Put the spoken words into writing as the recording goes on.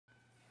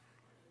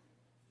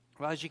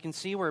Well, as you can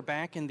see, we're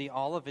back in the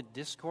Olivet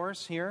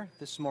Discourse here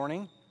this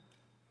morning. And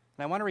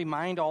I want to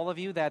remind all of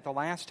you that the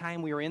last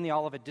time we were in the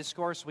Olivet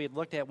Discourse, we had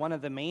looked at one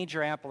of the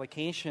major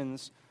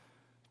applications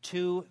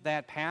to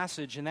that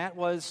passage, and that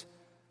was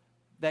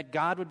that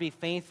God would be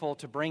faithful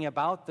to bring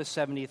about the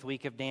 70th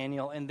week of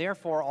Daniel, and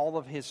therefore all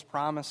of his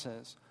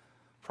promises.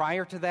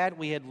 Prior to that,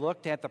 we had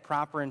looked at the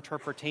proper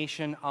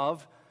interpretation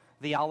of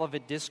the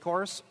Olivet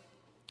Discourse.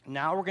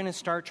 Now we're going to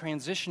start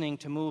transitioning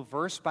to move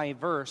verse by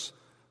verse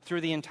through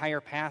the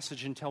entire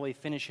passage until we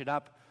finish it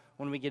up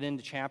when we get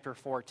into chapter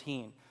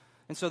 14.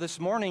 And so this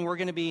morning we're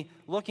going to be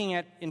looking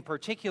at, in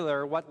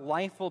particular, what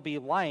life will be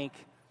like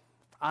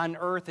on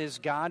earth as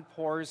God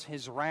pours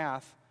his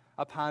wrath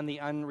upon the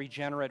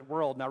unregenerate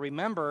world. Now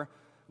remember,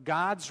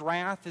 God's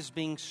wrath is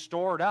being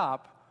stored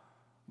up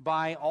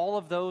by all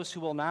of those who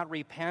will not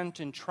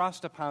repent and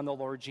trust upon the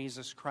Lord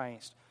Jesus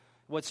Christ.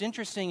 What's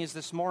interesting is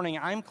this morning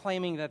I'm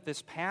claiming that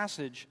this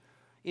passage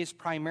is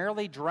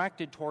primarily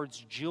directed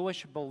towards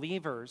Jewish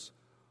believers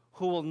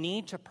who will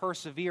need to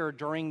persevere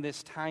during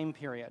this time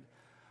period.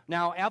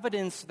 Now,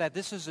 evidence that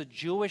this is a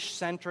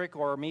Jewish-centric,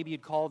 or maybe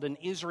you'd call it an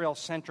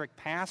Israel-centric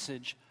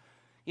passage,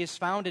 is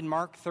found in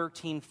Mark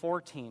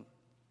 13:14,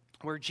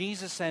 where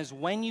Jesus says,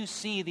 "When you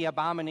see the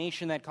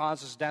abomination that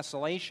causes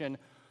desolation,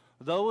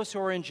 those who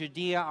are in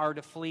Judea are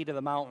to flee to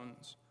the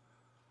mountains."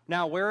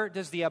 Now, where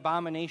does the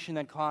abomination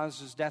that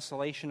causes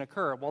desolation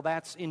occur? Well,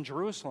 that's in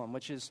Jerusalem,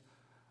 which is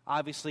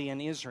obviously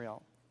in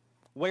Israel.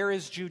 Where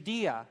is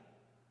Judea?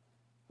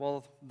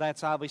 Well,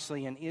 that's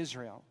obviously in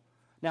Israel.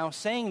 Now,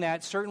 saying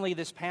that, certainly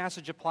this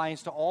passage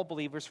applies to all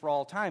believers for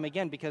all time,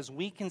 again, because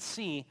we can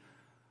see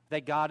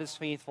that God is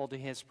faithful to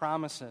his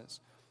promises.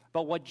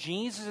 But what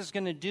Jesus is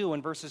going to do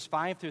in verses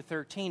 5 through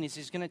 13 is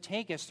he's going to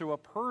take us through a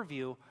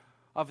purview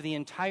of the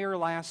entire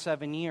last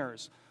 7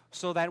 years,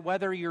 so that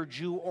whether you're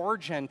Jew or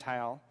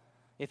Gentile,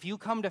 if you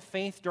come to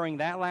faith during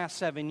that last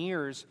 7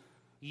 years,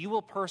 you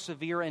will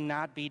persevere and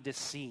not be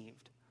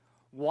deceived.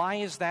 Why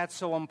is that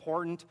so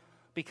important?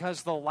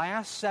 Because the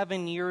last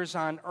 7 years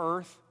on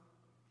earth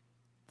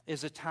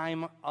is a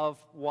time of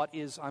what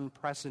is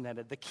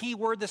unprecedented. The key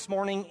word this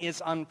morning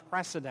is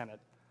unprecedented.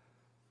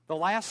 The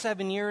last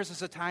 7 years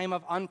is a time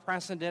of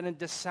unprecedented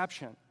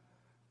deception.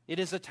 It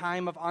is a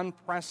time of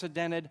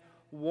unprecedented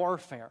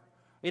warfare.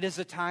 It is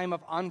a time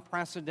of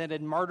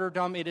unprecedented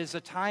martyrdom. It is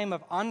a time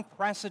of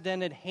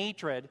unprecedented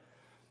hatred.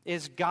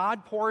 As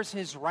God pours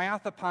his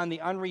wrath upon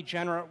the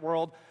unregenerate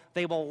world,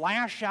 they will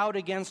lash out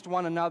against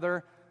one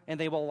another, and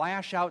they will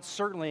lash out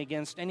certainly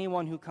against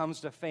anyone who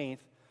comes to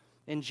faith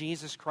in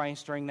Jesus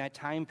Christ during that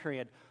time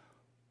period.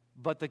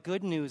 But the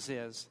good news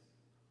is,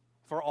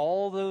 for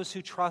all those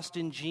who trust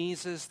in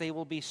Jesus, they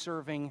will be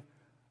serving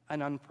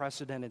an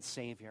unprecedented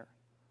Savior.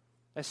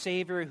 A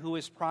Savior who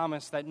has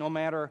promised that no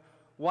matter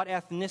what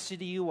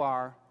ethnicity you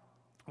are,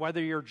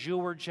 whether you're Jew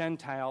or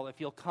Gentile,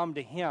 if you'll come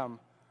to him,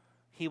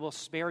 he will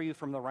spare you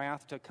from the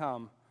wrath to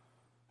come,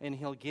 and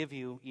he'll give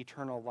you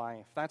eternal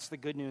life. That's the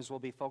good news we'll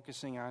be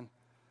focusing on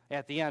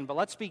at the end. But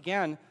let's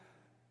begin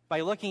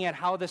by looking at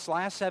how this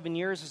last 7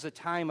 years is a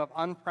time of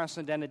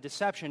unprecedented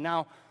deception.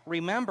 Now,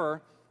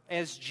 remember,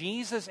 as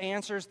Jesus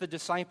answers the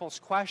disciples'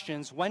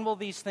 questions, when will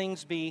these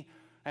things be,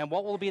 and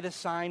what will be the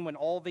sign when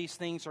all these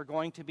things are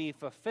going to be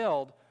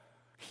fulfilled,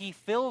 he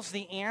fills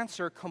the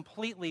answer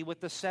completely with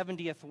the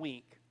 70th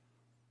week.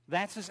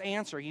 That's his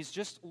answer. He's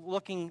just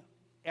looking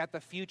at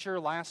the future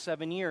last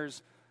 7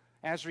 years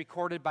as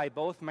recorded by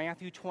both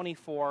Matthew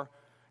 24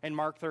 and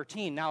Mark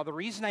 13. Now, the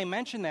reason I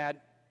mention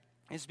that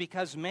is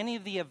because many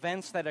of the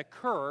events that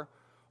occur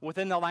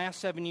within the last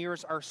 7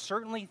 years are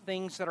certainly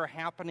things that are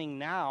happening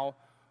now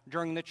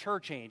during the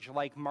church age,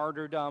 like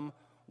martyrdom,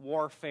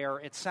 warfare,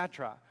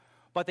 etc.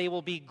 But they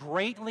will be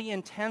greatly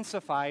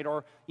intensified,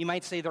 or you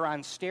might say they're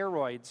on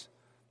steroids,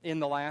 in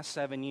the last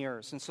 7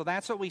 years. And so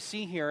that's what we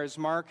see here as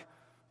Mark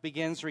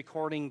begins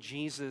recording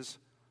Jesus'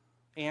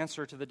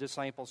 answer to the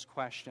disciples'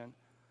 question.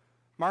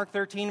 Mark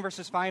 13,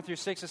 verses 5 through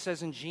 6, it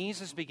says, "And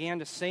Jesus began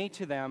to say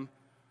to them,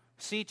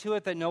 'See to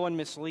it that no one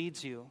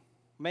misleads you.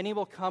 Many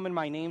will come in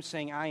my name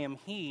saying, I am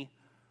he,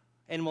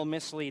 and will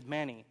mislead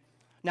many.'"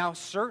 Now,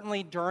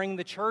 certainly during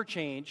the church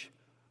age,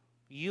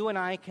 you and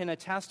I can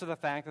attest to the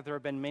fact that there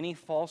have been many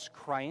false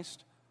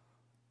Christs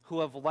who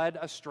have led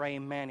astray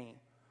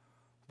many.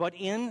 But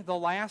in the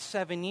last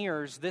 7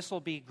 years, this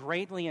will be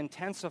greatly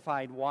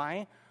intensified.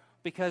 Why?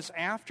 Because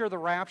after the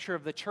rapture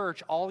of the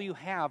church, all you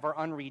have are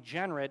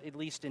unregenerate, at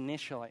least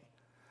initially.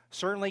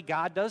 Certainly,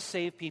 God does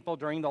save people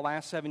during the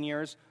last 7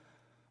 years,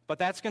 but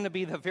that's going to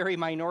be the very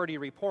minority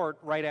report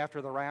right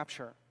after the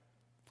rapture.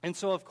 And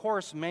so, of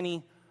course,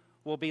 many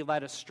will be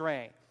led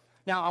astray.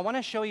 Now, I want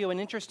to show you an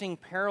interesting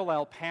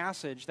parallel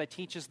passage that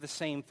teaches the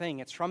same thing.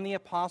 It's from the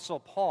Apostle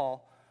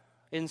Paul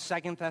in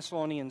 2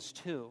 Thessalonians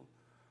 2.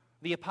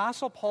 The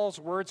Apostle Paul's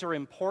words are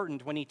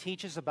important when he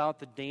teaches about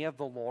the day of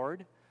the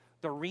Lord.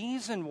 The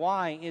reason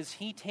why is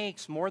he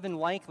takes more than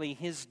likely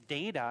his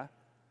data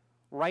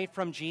right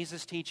from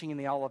Jesus' teaching in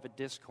the Olivet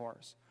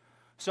Discourse.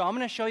 So I'm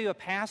going to show you a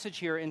passage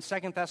here in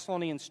 2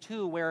 Thessalonians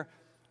 2 where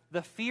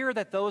the fear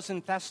that those in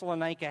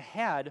Thessalonica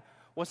had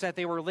was that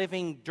they were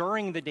living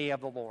during the day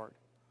of the Lord.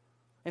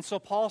 And so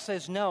Paul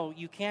says, no,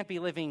 you can't be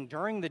living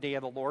during the day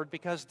of the Lord,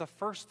 because the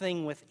first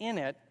thing within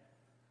it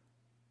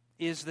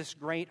is this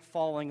great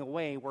falling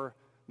away where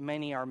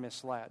many are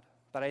misled,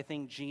 that I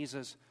think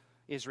Jesus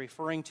is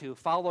referring to,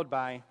 followed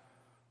by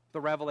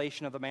the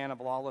revelation of the man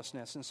of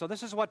lawlessness. And so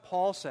this is what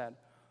Paul said.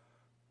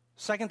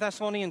 2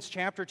 Thessalonians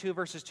chapter 2,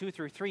 verses 2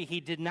 through 3, he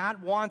did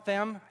not want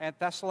them at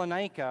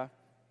Thessalonica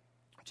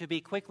to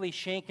be quickly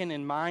shaken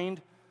in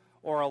mind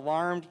or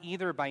alarmed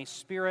either by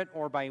spirit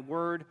or by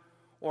word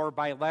or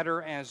by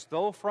letter, as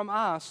though from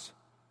us,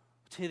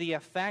 to the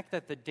effect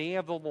that the day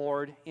of the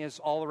Lord is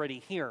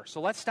already here.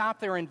 So let's stop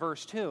there in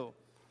verse 2.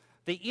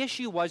 The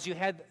issue was you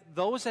had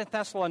those at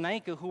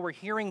Thessalonica who were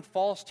hearing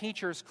false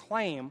teachers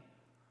claim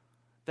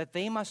that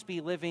they must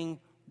be living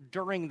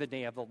during the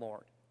day of the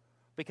Lord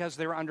because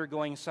they're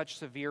undergoing such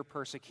severe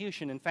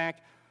persecution. In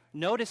fact,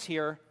 notice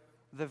here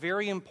the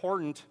very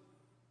important,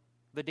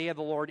 the day of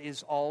the Lord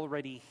is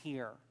already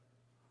here.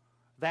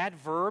 That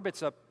verb,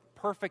 it's a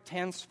perfect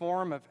tense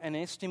form of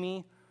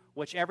anistemi,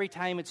 which every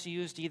time it's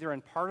used either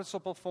in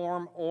participle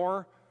form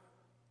or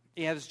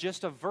as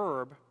just a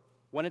verb,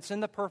 when it's in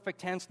the perfect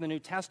tense in the New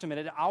Testament,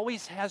 it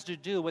always has to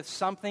do with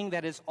something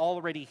that is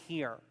already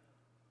here.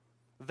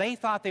 They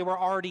thought they were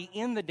already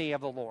in the day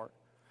of the Lord.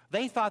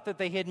 They thought that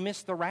they had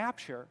missed the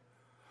rapture.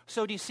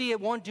 So do you see,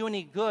 it won't do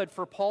any good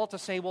for Paul to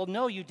say, well,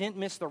 no, you didn't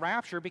miss the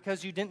rapture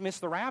because you didn't miss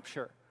the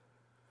rapture.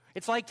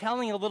 It's like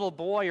telling a little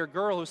boy or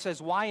girl who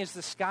says, why is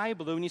the sky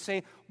blue? And you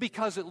say,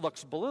 because it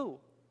looks blue.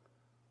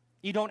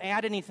 You don't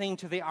add anything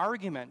to the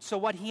argument. So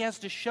what he has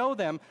to show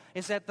them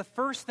is that the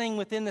first thing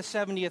within the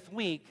 70th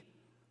week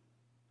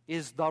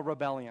is the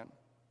rebellion,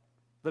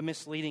 the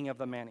misleading of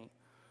the many.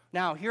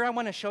 Now, here I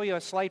want to show you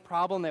a slight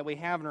problem that we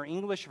have in our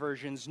English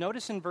versions.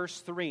 Notice in verse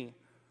 3,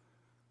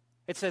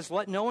 it says,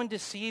 let no one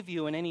deceive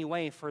you in any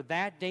way, for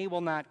that day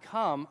will not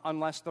come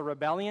unless the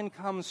rebellion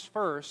comes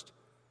first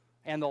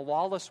and the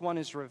lawless one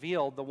is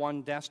revealed, the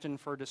one destined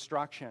for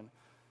destruction.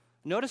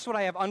 Notice what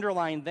I have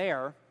underlined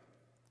there.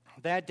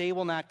 That day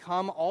will not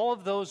come. All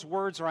of those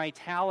words are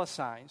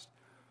italicized.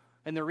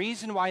 And the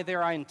reason why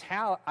they're in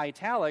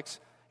italics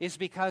is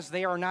because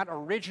they are not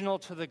original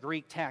to the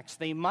Greek text.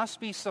 They must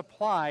be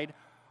supplied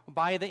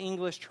by the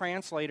English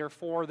translator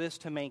for this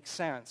to make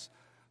sense.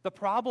 The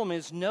problem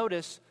is,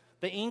 notice,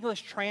 the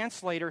English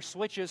translator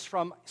switches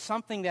from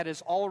something that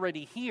is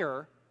already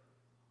here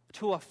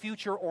to a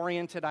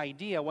future-oriented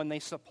idea when they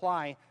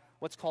supply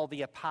what's called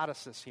the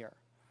apodosis here.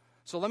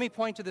 So let me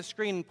point to the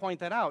screen and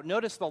point that out.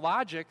 Notice the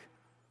logic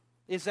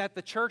is that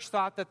the church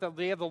thought that the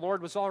day of the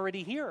Lord was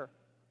already here.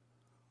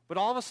 But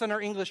all of a sudden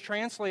our English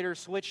translators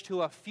switched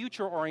to a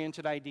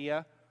future-oriented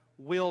idea,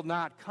 will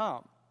not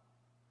come.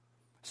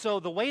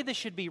 So the way this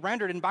should be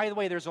rendered, and by the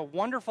way, there's a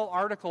wonderful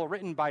article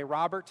written by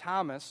Robert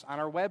Thomas on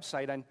our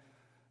website, and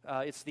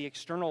it's the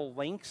external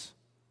links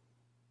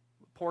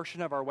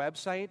portion of our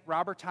website.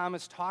 Robert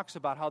Thomas talks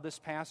about how this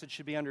passage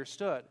should be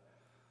understood.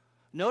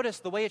 Notice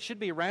the way it should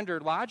be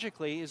rendered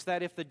logically is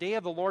that if the day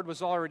of the Lord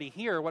was already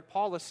here, what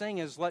Paul is saying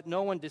is, let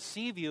no one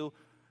deceive you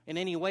in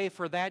any way,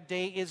 for that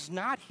day is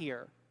not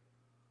here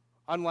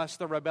unless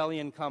the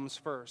rebellion comes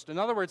first. In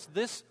other words,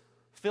 this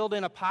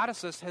filled-in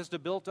apodosis has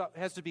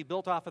to be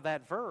built off of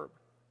that verb.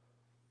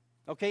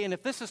 Okay, and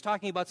if this is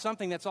talking about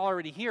something that's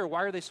already here,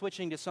 why are they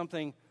switching to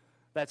something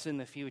that's in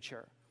the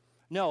future?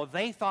 No,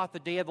 they thought the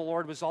day of the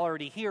Lord was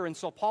already here, and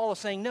so Paul is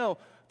saying, no,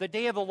 the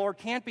day of the Lord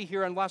can't be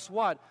here unless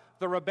what?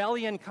 The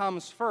rebellion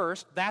comes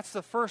first. That's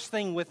the first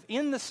thing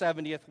within the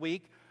 70th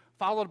week,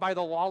 followed by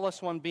the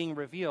lawless one being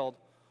revealed,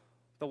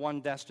 the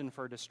one destined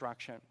for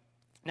destruction.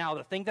 Now,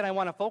 the thing that I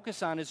want to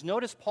focus on is,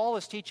 notice Paul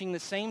is teaching the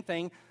same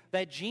thing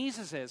that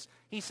Jesus is.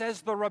 He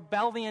says the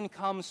rebellion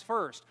comes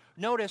first.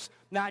 Notice,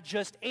 not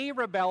just a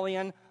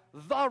rebellion,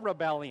 the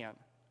rebellion.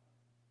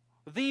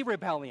 The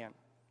rebellion.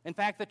 In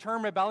fact, the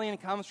term rebellion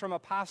comes from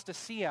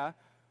apostasia.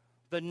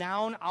 The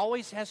noun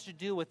always has to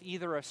do with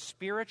either a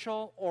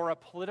spiritual or a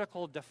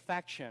political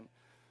defection.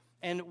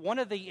 And one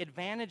of the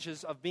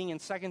advantages of being in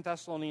 2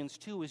 Thessalonians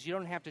 2 is you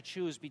don't have to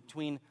choose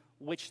between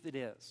which it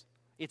is.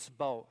 It's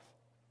both.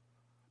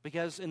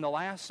 Because in the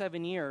last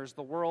 7 years,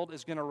 the world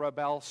is going to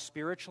rebel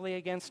spiritually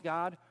against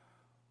God,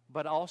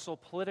 but also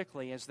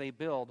politically as they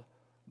build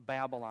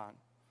Babylon.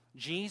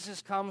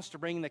 Jesus comes to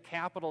bring the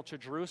capital to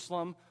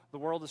Jerusalem. The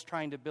world is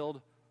trying to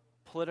build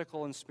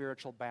political and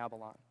spiritual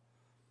Babylon.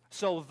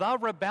 So the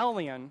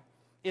rebellion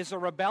is a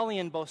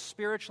rebellion both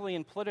spiritually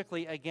and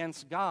politically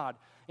against God.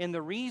 And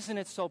the reason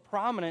it's so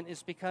prominent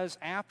is because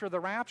after the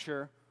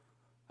rapture,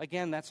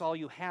 again, that's all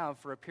you have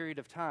for a period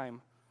of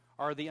time,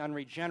 are the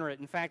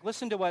unregenerate. In fact,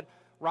 listen to what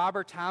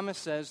Robert Thomas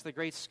says, the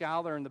great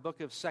scholar in the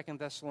book of 2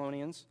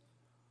 Thessalonians.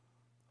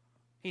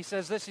 He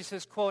says this, he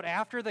says, quote,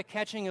 after the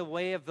catching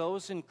away of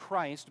those in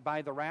Christ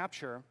by the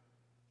rapture,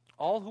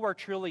 all who are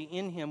truly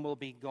in him will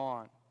be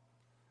gone.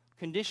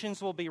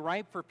 Conditions will be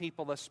ripe for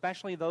people,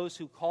 especially those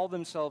who call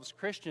themselves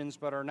Christians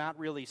but are not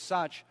really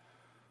such,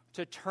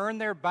 to turn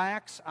their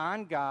backs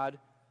on God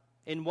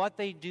in what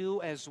they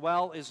do as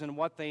well as in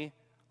what they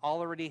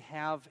already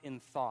have in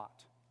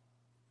thought.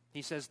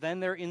 He says, then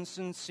their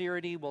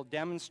insincerity will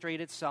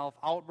demonstrate itself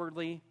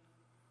outwardly.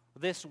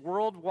 This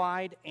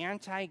worldwide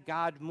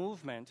anti-God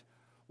movement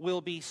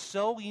will be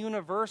so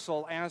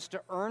universal as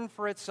to earn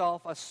for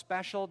itself a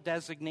special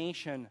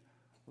designation,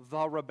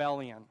 the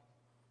rebellion.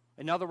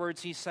 In other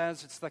words, he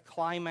says it's the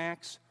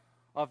climax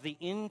of the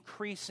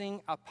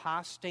increasing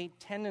apostate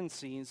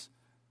tendencies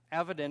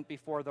evident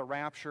before the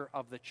rapture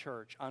of the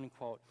church,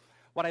 unquote.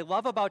 What I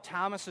love about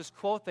Thomas's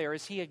quote there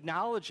is he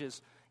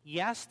acknowledges,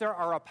 yes, there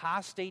are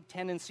apostate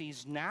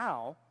tendencies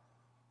now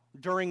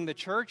during the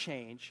church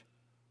age,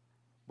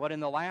 but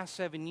in the last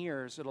 7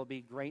 years, it'll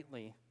be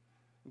greatly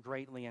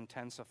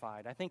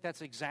intensified. I think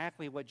that's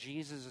exactly what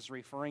Jesus is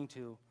referring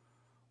to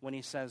when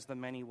he says the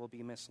many will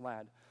be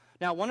misled.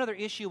 Now, one other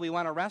issue we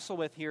want to wrestle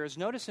with here is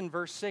notice in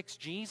verse 6,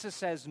 Jesus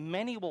says,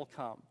 many will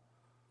come.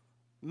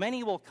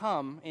 Many will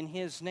come in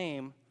his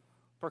name,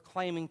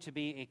 proclaiming to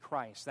be a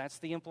Christ. That's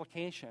the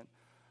implication.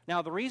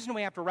 Now, the reason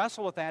we have to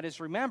wrestle with that is,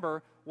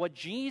 remember, what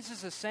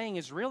Jesus is saying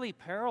is really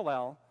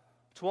parallel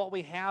to what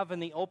we have in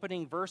the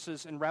opening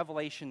verses in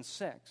Revelation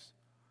 6.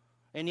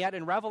 And yet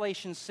in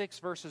Revelation 6,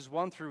 verses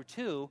 1 through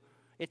 2,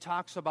 it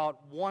talks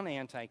about one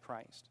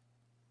Antichrist.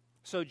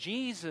 So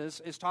Jesus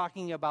is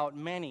talking about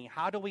many.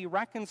 How do we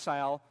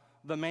reconcile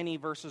the many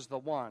versus the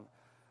one?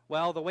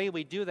 Well, the way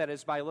we do that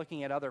is by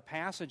looking at other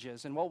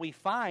passages. And what we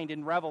find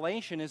in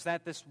Revelation is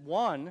that this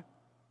one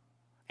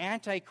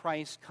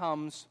Antichrist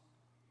comes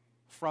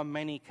from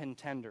many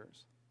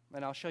contenders.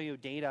 And I'll show you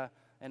data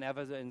and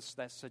evidence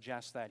that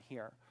suggests that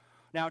here.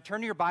 Now,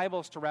 turn your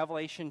Bibles to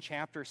Revelation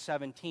chapter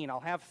 17. I'll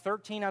have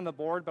 13 on the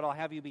board, but I'll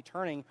have you be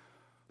turning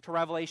to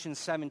Revelation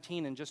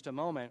 17 in just a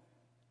moment.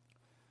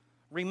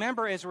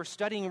 Remember, as we're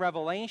studying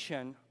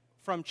Revelation,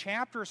 from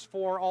chapters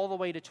 4 all the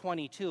way to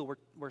 22,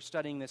 we're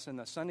studying this in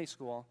the Sunday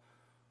school,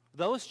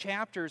 those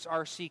chapters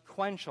are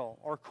sequential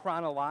or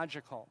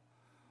chronological.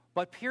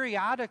 But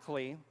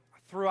periodically,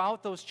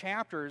 throughout those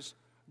chapters,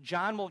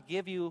 John will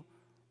give you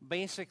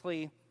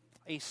basically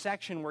a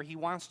section where he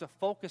wants to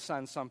focus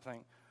on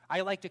something.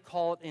 I like to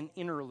call it an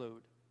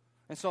interlude.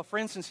 And so, for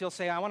instance, he'll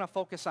say, I want to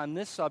focus on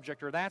this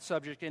subject or that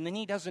subject, and then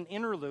he does an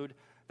interlude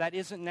that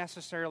isn't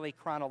necessarily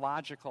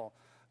chronological.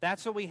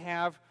 That's what we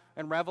have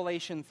in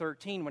Revelation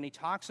 13 when he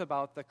talks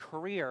about the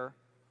career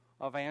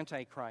of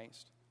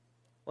Antichrist.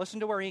 Listen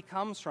to where he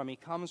comes from. He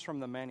comes from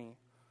the many.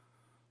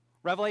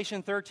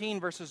 Revelation 13,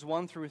 verses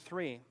 1 through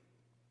 3.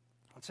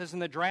 It says,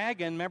 and the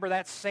dragon, remember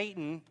that's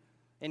Satan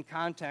in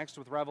context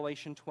with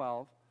Revelation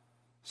 12.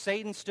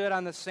 Satan stood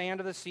on the sand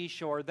of the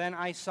seashore. Then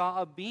I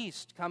saw a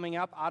beast coming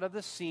up out of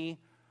the sea,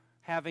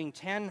 having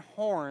 10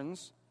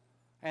 horns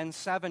and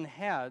 7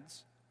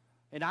 heads.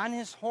 And on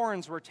his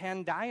horns were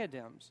 10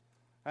 diadems,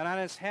 and on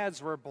his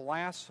heads were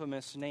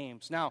blasphemous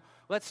names. Now,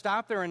 let's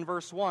stop there in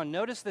verse 1.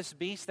 Notice this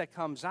beast that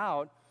comes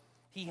out.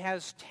 He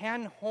has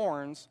 10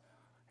 horns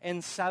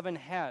and 7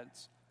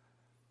 heads.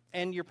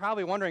 And you're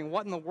probably wondering,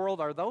 what in the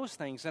world are those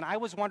things? And I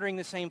was wondering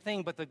the same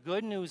thing, but the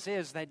good news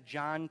is that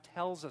John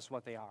tells us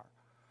what they are.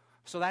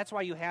 So that's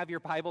why you have your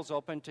Bibles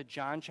open to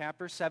John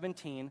chapter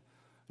 17.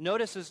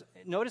 Notice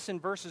in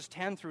verses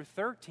 10 through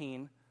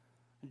 13,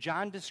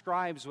 John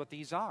describes what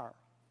these are.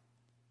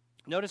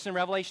 Notice in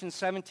Revelation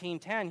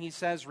 17:10, he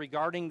says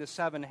regarding the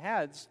 7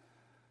 heads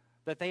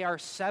that they are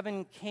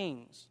 7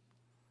 kings.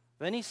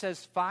 Then he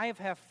says 5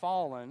 have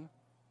fallen,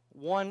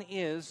 1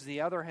 is, the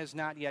other has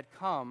not yet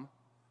come,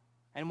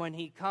 and when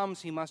he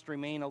comes he must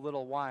remain a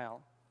little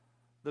while.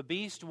 The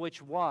beast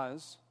which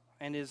was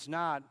and is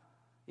not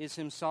is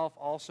himself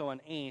also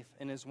an 8th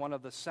and is one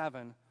of the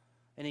 7,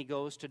 and he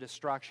goes to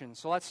destruction.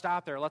 So let's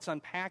stop there. Let's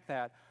unpack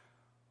that.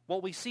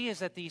 What we see is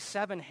that these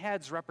 7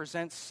 heads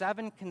represent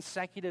 7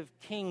 consecutive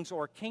kings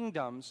or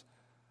kingdoms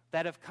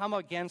that have come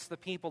against the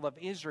people of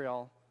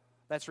Israel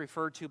that's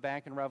referred to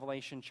back in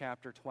Revelation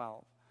chapter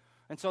 12.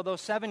 And so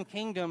those 7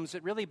 kingdoms,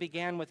 it really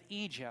began with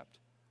Egypt.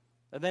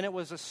 And then it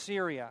was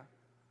Assyria.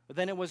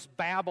 Then it was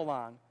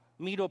Babylon,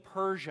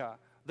 Medo-Persia.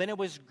 Then it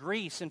was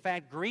Greece. In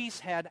fact,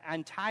 Greece had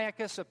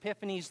Antiochus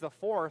Epiphanes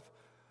IV,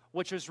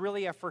 which was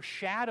really a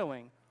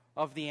foreshadowing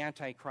of the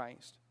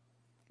Antichrist.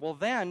 Well,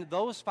 then,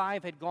 those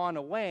 5 had gone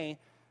away,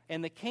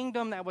 and the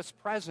kingdom that was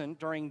present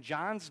during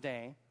John's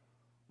day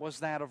was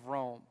that of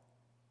Rome.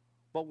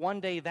 But one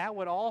day that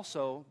would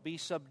also be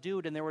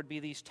subdued, and there would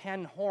be these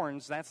 10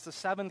 horns. That's the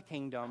 7th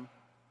kingdom,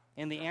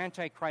 and the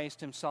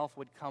Antichrist himself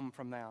would come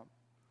from them.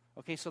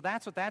 Okay, so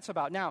that's what that's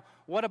about. Now,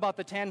 what about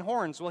the 10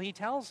 horns? Well, he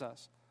tells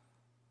us.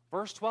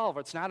 Verse 12,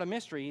 it's not a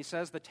mystery. He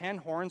says, the 10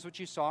 horns which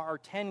you saw are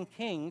 10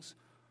 kings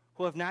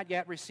who have not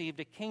yet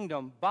received a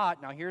kingdom.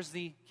 But, now here's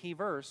the key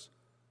verse,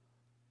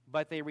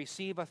 but they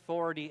receive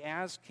authority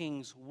as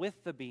kings with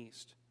the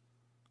beast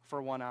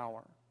for 1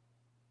 hour.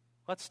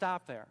 Let's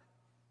stop there.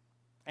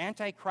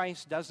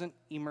 Antichrist doesn't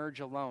emerge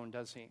alone,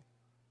 does he?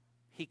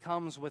 He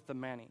comes with the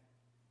many.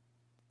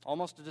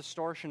 Almost a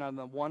distortion of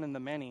the one and the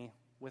many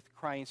with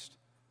Christ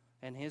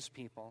and his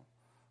people.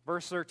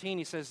 Verse 13,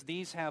 he says,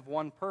 these have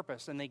one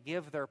purpose, and they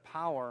give their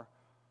power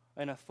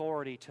and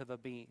authority to the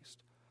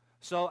beast.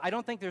 So I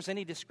don't think there's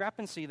any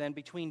discrepancy then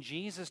between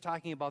Jesus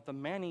talking about the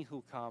many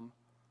who come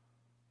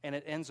and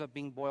it ends up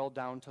being boiled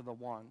down to the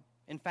one.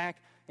 In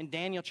fact, in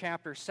Daniel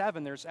chapter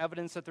 7, there's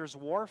evidence that there's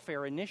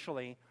warfare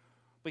initially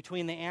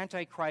between the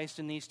Antichrist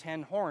and these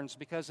 10 horns,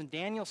 because in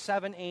Daniel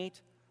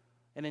 7:8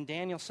 and in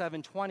Daniel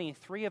 7:20,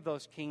 3 of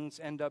those kings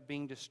end up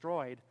being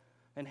destroyed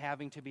and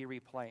having to be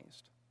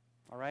replaced.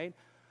 All right?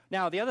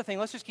 Now, the other thing,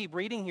 let's just keep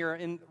reading here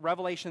in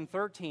Revelation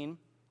 13,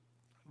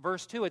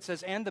 verse 2. It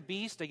says, "And the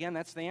beast," again,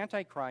 that's the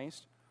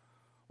Antichrist,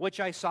 "which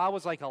I saw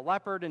was like a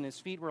leopard, and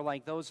his feet were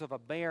like those of a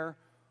bear,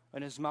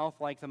 and his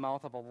mouth like the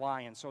mouth of a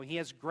lion." So he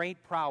has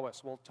great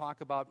prowess. We'll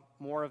talk about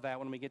more of that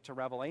when we get to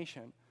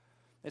Revelation.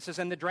 It says,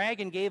 "And the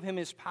dragon gave him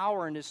his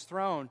power and his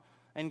throne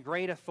and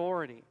great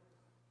authority."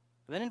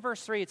 Then in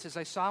verse 3 it says,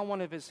 "I saw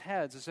one of his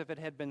heads as if it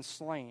had been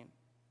slain,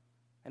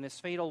 and his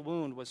fatal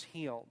wound was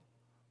healed."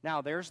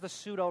 Now there's the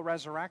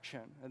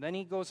pseudo-resurrection. And then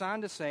he goes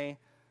on to say,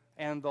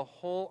 "And the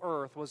whole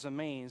earth was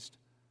amazed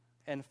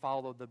and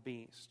followed the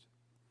beast."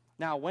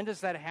 Now, when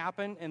does that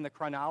happen in the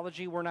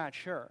chronology? We're not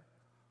sure.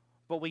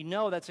 But we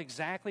know that's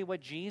exactly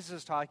what Jesus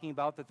is talking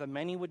about, that the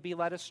many would be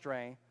led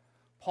astray.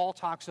 Paul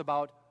talks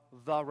about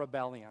the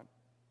rebellion.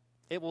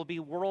 It will be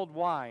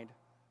worldwide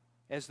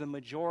as the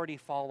majority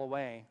fall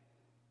away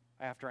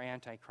after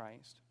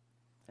Antichrist.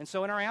 And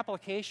so in our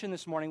application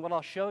this morning, what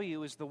I'll show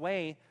you is the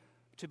way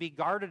to be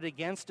guarded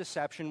against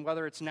deception,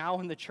 whether it's now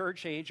in the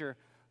church age or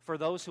for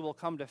those who will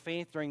come to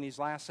faith during these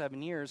last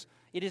 7 years.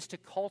 It is to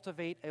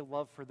cultivate a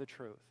love for the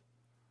truth.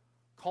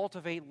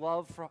 Cultivate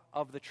love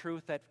of the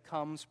truth that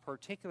comes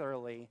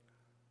particularly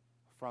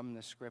from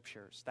the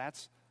Scriptures.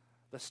 That's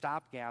the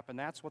stopgap, and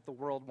that's what the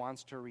world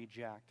wants to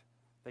reject.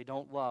 They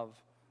don't love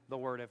the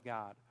Word of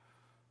God.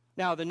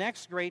 Now, the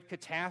next great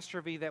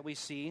catastrophe that we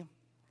see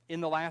in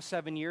the last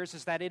 7 years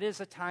is that it is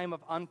a time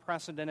of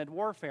unprecedented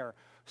warfare.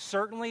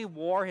 Certainly,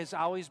 war has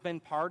always been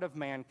part of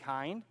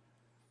mankind.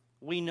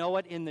 We know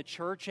it in the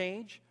church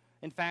age.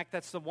 In fact,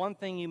 that's the one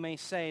thing you may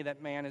say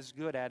that man is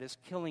good at, is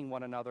killing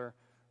one another,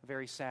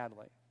 very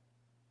sadly.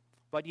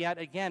 But yet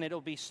again, it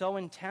will be so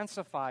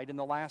intensified in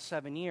the last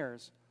 7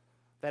 years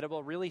that it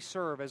will really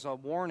serve as a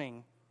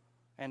warning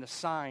and a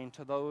sign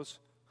to those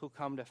who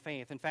come to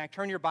faith. In fact,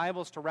 turn your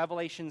Bibles to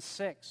Revelation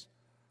 6,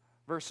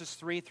 verses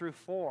 3 through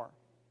 4.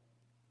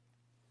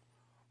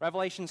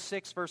 Revelation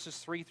 6, verses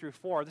 3 through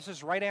 4. This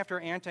is right after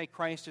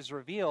Antichrist is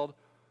revealed.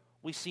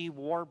 We see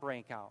war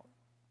break out.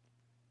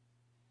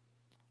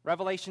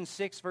 Revelation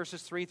 6,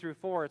 verses 3 through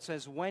 4, it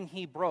says, "When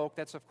he broke,"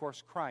 that's of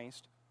course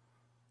Christ,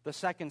 "the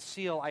second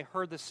seal, I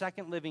heard the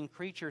second living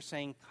creature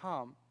saying,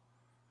 'Come.'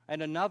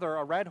 And another,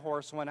 a red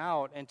horse, went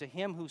out, and to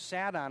him who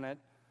sat on it,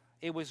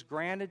 it was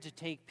granted to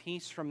take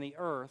peace from the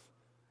earth,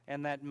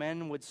 and that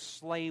men would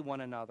slay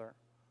one another.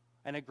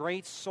 And a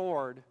great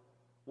sword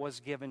was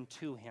given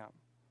to him."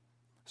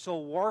 So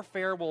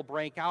warfare will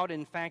break out.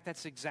 In fact,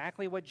 that's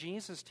exactly what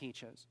Jesus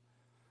teaches.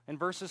 In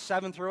verses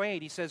 7 through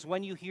 8, he says,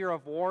 "When you hear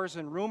of wars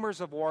and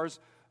rumors of wars,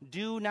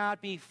 do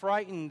not be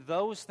frightened.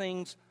 Those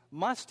things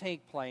must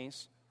take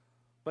place,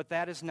 but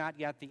that is not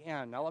yet the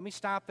end." Now let me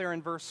stop there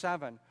in verse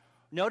 7.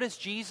 Notice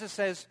Jesus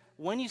says,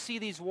 when you see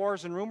these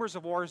wars and rumors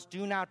of wars,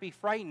 do not be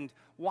frightened.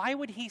 Why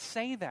would he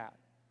say that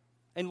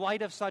in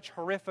light of such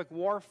horrific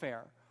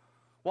warfare?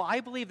 Well,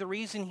 I believe the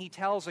reason he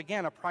tells,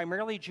 again, a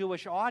primarily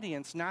Jewish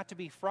audience not to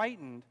be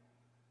frightened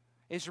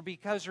is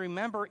because,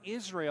 remember,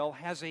 Israel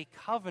has a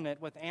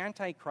covenant with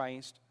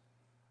Antichrist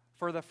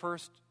for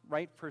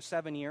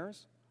 7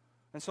 years.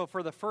 And so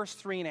for the first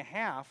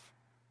 3.5,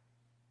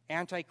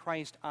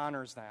 Antichrist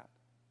honors that.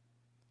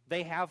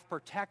 They have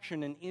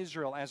protection in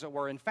Israel, as it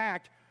were. In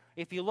fact,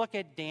 if you look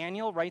at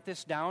Daniel, write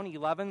this down,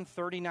 11,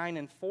 39,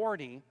 and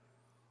 40,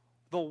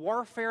 the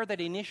warfare that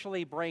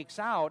initially breaks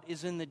out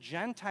is in the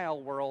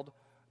Gentile world,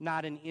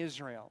 not in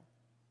Israel.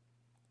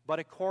 But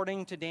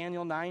according to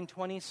Daniel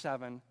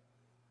 9:27,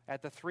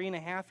 at the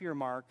 3.5-year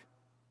mark,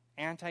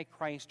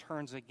 Antichrist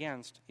turns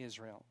against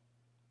Israel.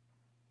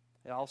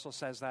 It also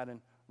says that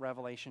in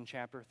Revelation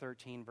chapter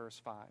 13, verse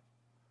 5.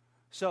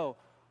 So,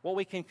 what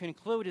we can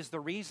conclude is the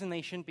reason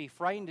they shouldn't be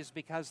frightened is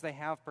because they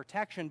have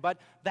protection. But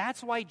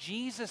that's why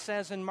Jesus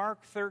says in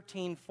Mark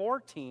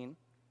 13:14,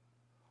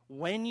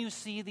 when you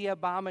see the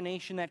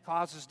abomination that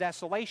causes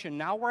desolation,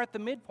 now we're at the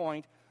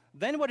midpoint,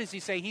 then what does he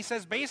say? He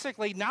says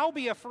basically, now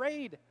be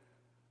afraid.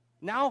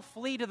 Now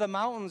flee to the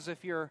mountains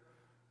if you're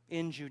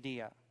in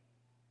Judea.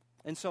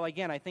 And so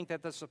again, I think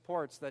that this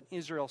supports that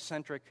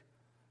Israel-centric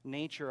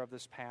nature of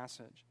this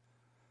passage.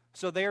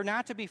 So they are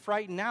not to be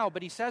frightened now,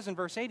 but he says in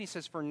verse 8, he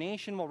says, "For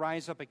nation will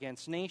rise up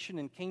against nation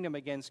and kingdom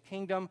against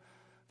kingdom.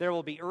 There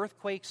will be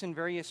earthquakes in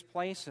various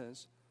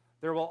places.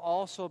 There will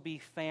also be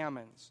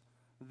famines.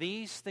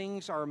 These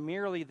things are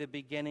merely the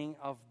beginning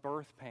of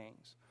birth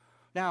pangs."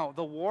 Now,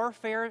 the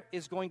warfare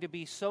is going to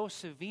be so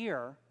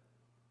severe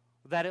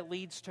that it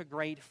leads to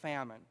great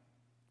famine.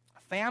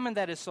 Famine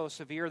that is so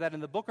severe that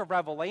in the book of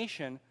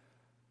Revelation,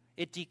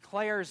 it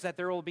declares that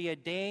there will be a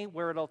day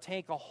where it'll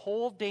take a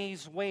whole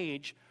day's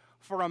wage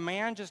for a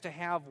man just to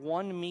have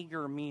one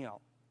meager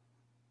meal,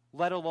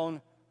 let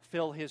alone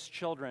fill his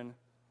children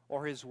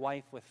or his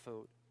wife with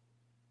food.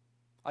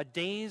 A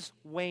day's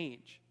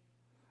wage.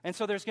 And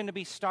so there's going to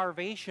be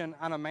starvation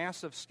on a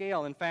massive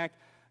scale. In fact,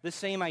 the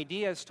same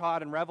idea is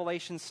taught in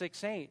Revelation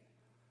 6:8.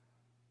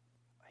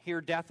 Here,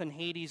 death and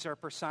Hades are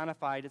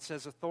personified. It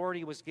says,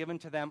 authority was given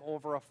to them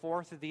over a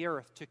fourth of the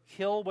earth to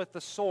kill with the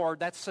sword.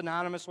 That's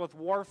synonymous with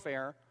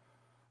warfare,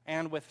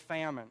 and with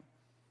famine,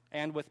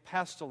 and with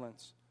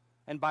pestilence,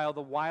 and by all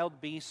the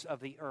wild beasts of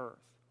the earth.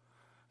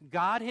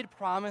 God had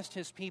promised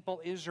his people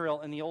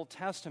Israel in the Old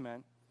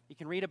Testament, you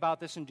can read about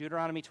this in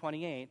Deuteronomy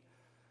 28,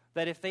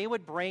 that if they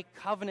would break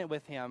covenant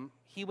with him,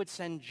 he would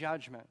send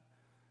judgment.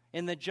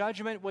 And the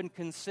judgment would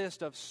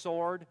consist of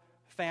sword,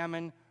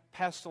 famine,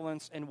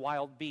 pestilence, and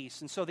wild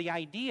beasts. And so the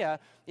idea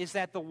is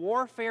that the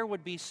warfare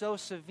would be so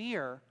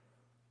severe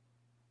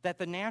that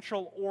the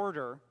natural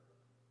order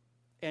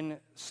and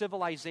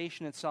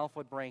civilization itself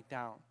would break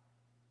down.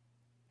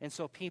 And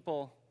so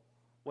people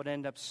would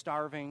end up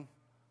starving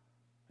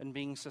and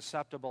being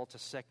susceptible to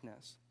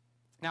sickness.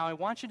 Now, I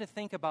want you to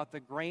think about the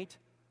great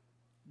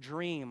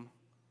dream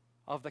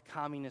of the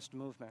communist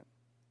movement.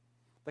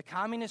 The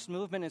communist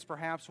movement is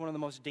perhaps one of the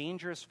most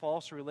dangerous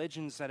false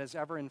religions that has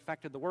ever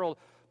infected the world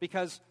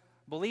because,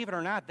 believe it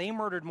or not, they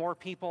murdered more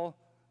people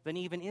than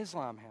even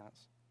Islam has.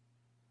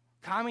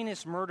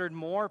 Communists murdered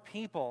more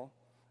people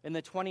in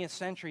the 20th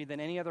century than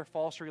any other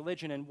false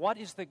religion. And what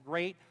is the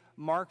great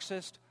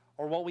Marxist,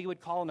 or what we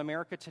would call in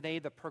America today,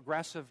 the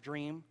progressive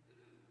dream?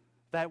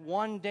 That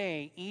one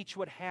day each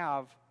would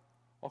have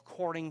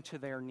according to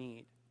their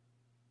need.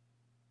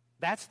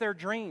 That's their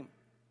dream.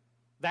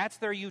 That's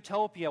their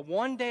utopia.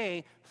 One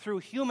day, through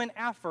human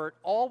effort,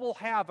 all will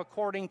have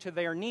according to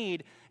their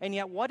need. And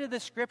yet, what do the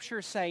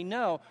scriptures say?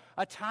 No,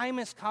 a time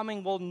is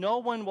coming when no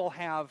one will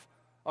have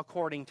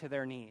according to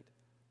their need.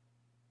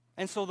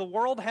 And so the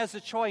world has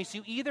a choice.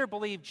 You either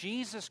believe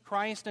Jesus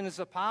Christ and his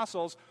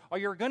apostles, or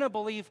you're going to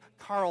believe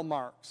Karl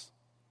Marx.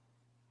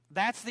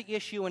 That's the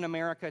issue in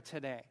America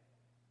today.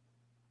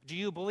 Do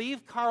you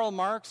believe Karl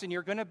Marx and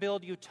you're going to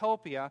build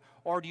utopia,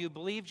 or do you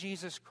believe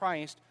Jesus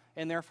Christ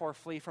and therefore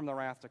flee from the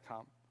wrath to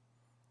come?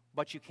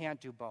 But you can't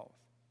do both.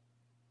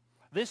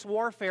 This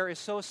warfare is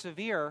so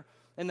severe,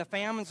 and the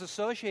famines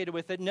associated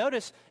with it.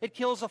 Notice, it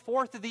kills a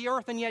fourth of the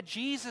earth, and yet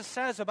Jesus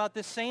says about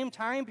this same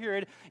time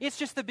period, it's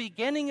just the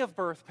beginning of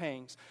birth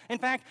pangs. In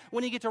fact,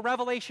 when you get to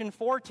Revelation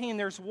 14,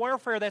 there's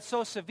warfare that's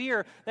so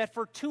severe that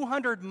for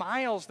 200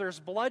 miles there's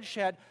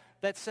bloodshed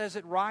that says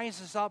it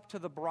rises up to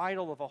the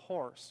bridle of a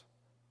horse.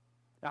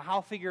 Now,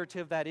 how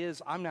figurative that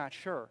is, I'm not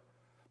sure.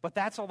 But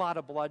that's a lot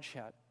of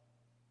bloodshed.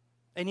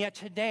 And yet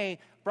today,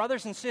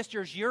 brothers and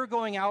sisters, you're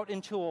going out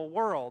into a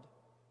world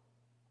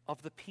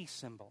of the peace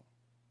symbol.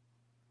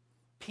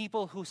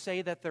 People who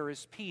say that there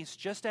is peace,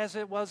 just as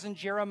it was in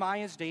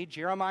Jeremiah's day,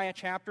 Jeremiah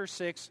chapter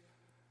 6,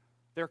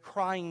 they're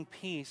crying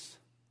peace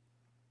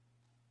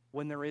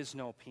when there is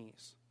no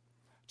peace.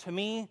 To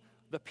me,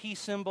 the peace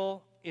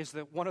symbol is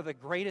one of the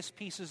greatest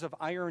pieces of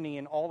irony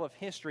in all of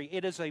history.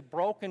 It is a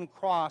broken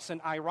cross,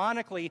 and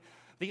ironically,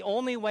 the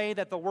only way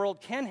that the world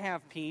can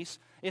have peace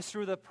is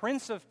through the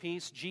Prince of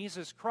Peace,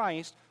 Jesus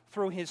Christ,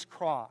 through his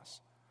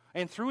cross.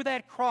 And through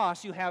that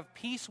cross, you have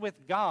peace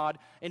with God,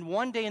 and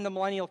one day in the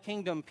millennial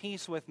kingdom,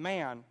 peace with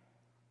man.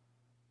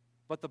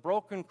 But the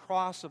broken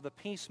cross of the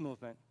peace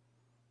movement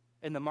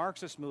and the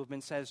Marxist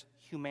movement says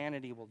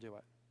humanity will do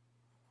it.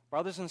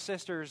 Brothers and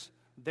sisters,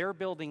 they're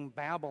building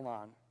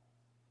Babylon.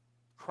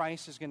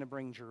 Christ is going to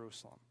bring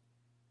Jerusalem.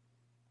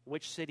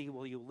 Which city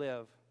will you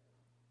live?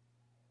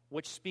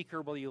 Which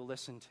speaker will you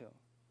listen to?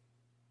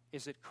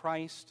 Is it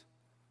Christ,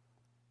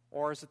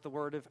 or is it the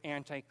word of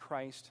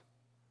Antichrist,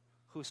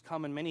 who's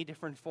come in many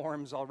different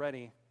forms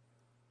already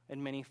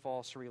in many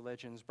false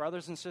religions?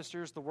 Brothers and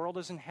sisters, the world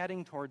isn't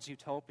heading towards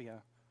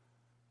utopia.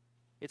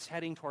 It's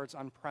heading towards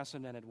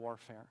unprecedented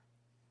warfare.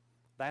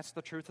 That's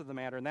the truth of the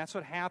matter, and that's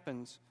what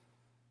happens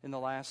in the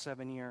last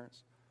 7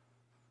 years.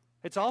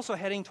 It's also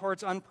heading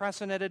towards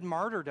unprecedented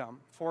martyrdom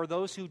for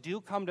those who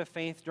do come to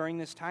faith during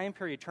this time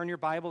period. Turn your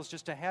Bibles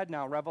just ahead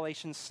now,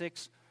 Revelation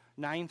 6,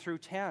 9 through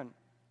 10.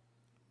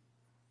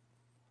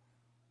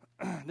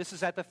 This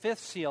is at the fifth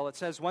seal. It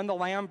says, when the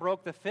Lamb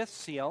broke the fifth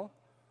seal,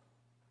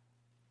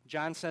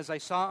 John says, I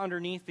saw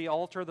underneath the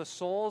altar the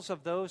souls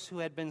of those who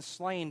had been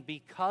slain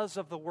because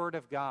of the word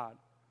of God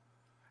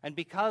and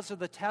because of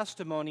the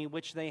testimony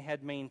which they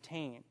had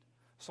maintained.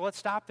 So let's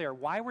stop there.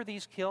 Why were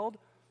these killed?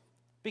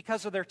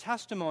 Because of their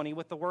testimony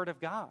with the word of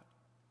God.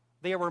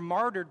 They were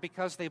martyred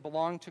because they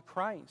belonged to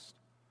Christ.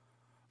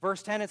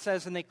 Verse 10, it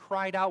says, and they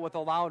cried out with a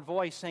loud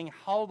voice, saying,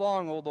 how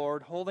long, O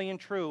Lord, holy and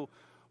true,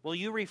 will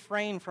you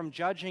refrain from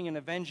judging and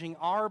avenging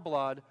our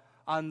blood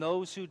on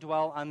those who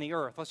dwell on the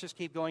earth? Let's just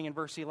keep going in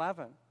verse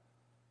 11.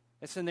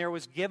 It says, and there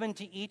was given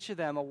to each of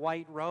them a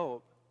white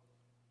robe,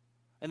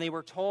 and they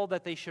were told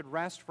that they should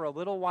rest for a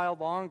little while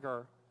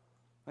longer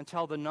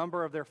until the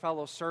number of their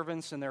fellow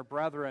servants and their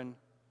brethren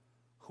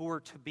who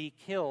were to be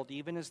killed,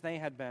 even as they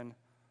had been,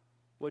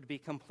 would be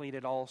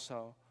completed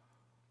also.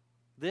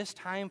 This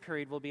time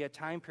period will be a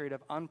time period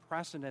of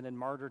unprecedented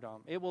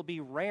martyrdom. It will be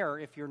rare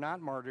if you're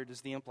not martyred,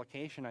 is the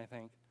implication, I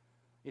think,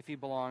 if you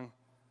belong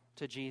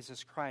to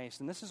Jesus Christ.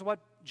 And this is what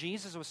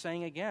Jesus was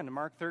saying again in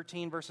Mark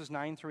 13, verses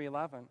 9 through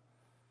 11.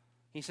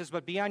 He says,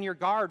 "But be on your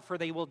guard, for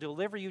they will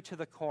deliver you to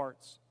the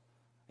courts,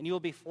 and you will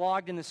be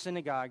flogged in the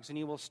synagogues, and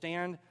you will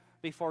stand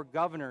before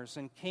governors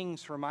and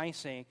kings for my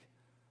sake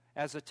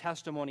as a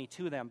testimony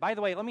to them." By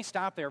the way, let me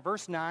stop there.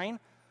 Verse 9,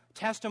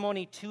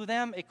 testimony to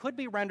them, it could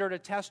be rendered a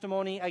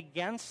testimony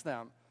against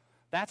them.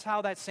 That's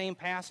how that same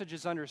passage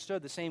is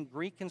understood, the same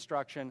Greek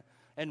construction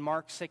in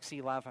Mark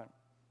 6:11.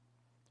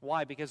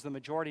 Why? Because the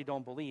majority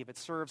don't believe. It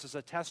serves as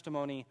a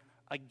testimony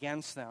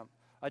against them,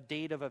 a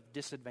dative of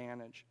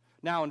disadvantage.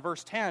 Now, in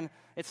verse 10,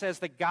 it says,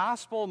 "The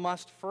gospel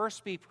must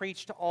first be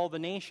preached to all the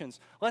nations."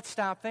 Let's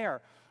stop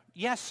there.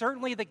 Yes,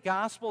 certainly the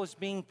gospel is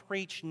being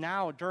preached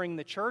now during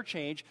the church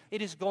age.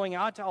 It is going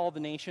out to all the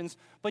nations.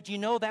 But you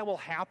know that will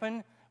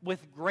happen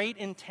with great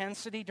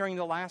intensity during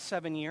the last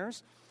 7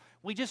 years?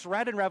 We just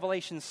read in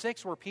Revelation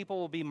 6 where people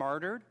will be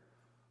martyred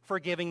for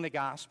giving the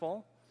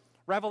gospel.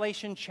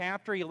 Revelation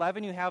chapter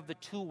 11, you have the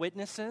two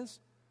witnesses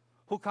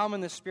who come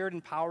in the spirit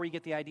and power. You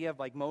get the idea of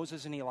like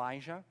Moses and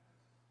Elijah.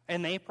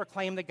 And they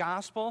proclaim the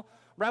gospel.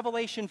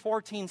 Revelation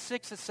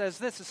 14:6, it says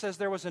this. It says,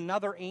 "There was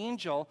another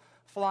angel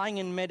flying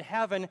in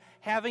mid-heaven,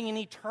 having an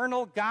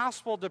eternal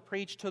gospel to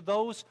preach to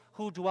those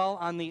who dwell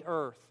on the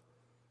earth,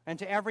 and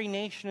to every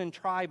nation and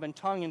tribe and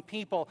tongue and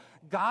people."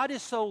 God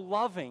is so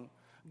loving.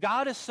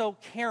 God is so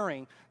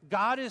caring.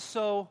 God is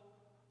so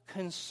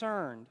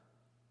concerned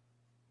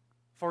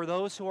for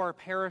those who are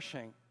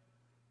perishing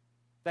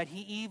that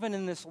he, even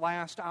in this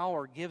last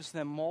hour, gives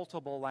them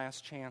multiple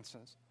last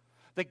chances.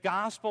 The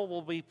gospel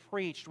will be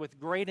preached with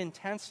great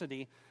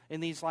intensity in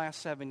these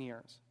last 7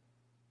 years.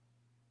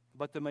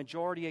 But the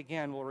majority,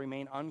 again, will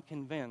remain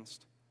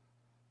unconvinced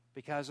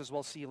because, as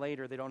we'll see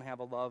later, they don't have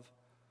a love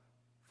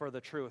for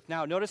the truth.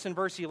 Now, notice in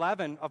verse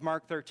 11 of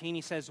Mark 13,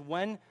 he says,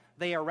 "When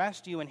they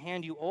arrest you and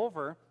hand you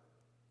over,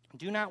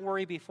 do not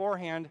worry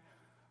beforehand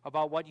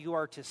about what you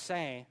are to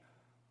say,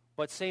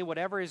 but say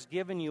whatever is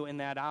given you in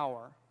that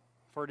hour.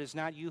 For it is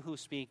not you who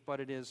speak, but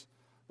it is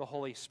the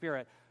Holy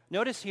Spirit."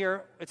 Notice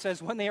here, it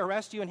says, "When they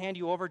arrest you and hand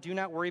you over, do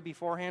not worry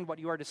beforehand what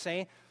you are to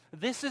say."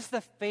 This is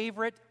the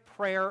favorite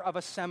prayer of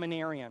a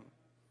seminarian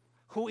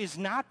who is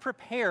not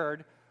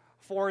prepared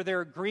for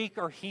their Greek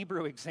or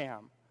Hebrew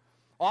exam.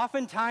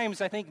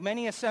 Oftentimes, I think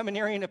many a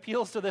seminarian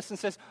appeals to this and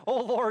says, "Oh,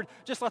 Lord,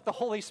 just let the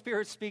Holy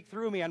Spirit speak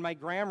through me on my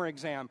grammar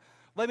exam."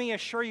 Let me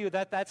assure you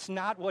that that's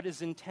not what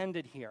is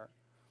intended here.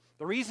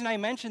 The reason I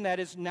mention that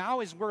is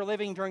now, as we're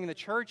living during the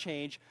church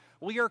age,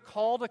 we are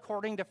called,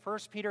 according to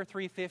 1 Peter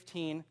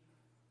 3:15,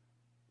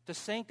 to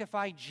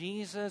sanctify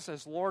Jesus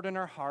as Lord in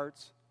our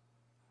hearts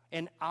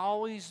and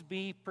always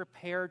be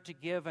prepared to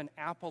give an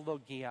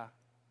apologia,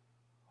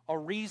 a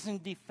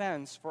reasoned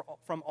defense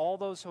from all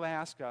those who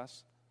ask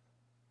us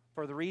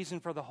for the reason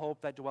for the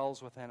hope that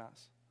dwells within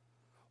us.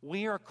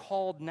 We are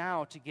called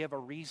now to give a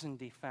reasoned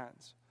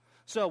defense.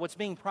 So what's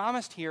being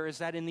promised here is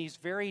that in these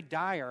very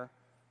dire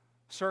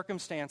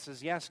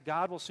circumstances, yes,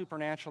 God will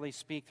supernaturally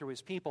speak through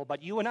his people,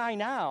 but you and I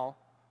now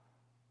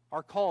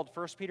are called,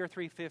 1 Peter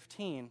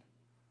 3:15,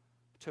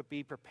 to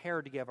be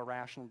prepared to give a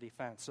rational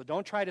defense. So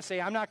don't try to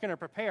say, "I'm not going to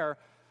prepare,"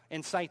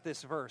 and cite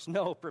this verse.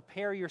 No,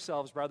 prepare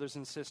yourselves, brothers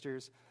and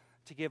sisters,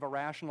 to give a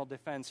rational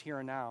defense here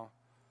and now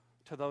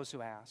to those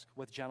who ask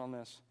with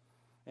gentleness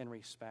and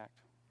respect.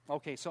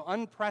 Okay, so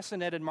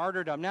unprecedented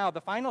martyrdom. Now,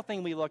 the final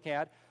thing we look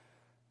at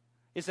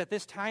is that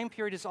this time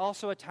period is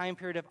also a time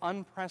period of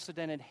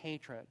unprecedented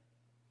hatred,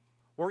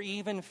 where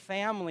even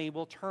family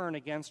will turn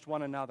against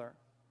one another,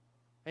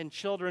 and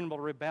children will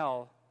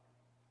rebel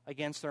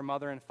against their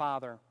mother and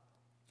father.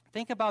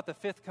 Think about the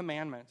fifth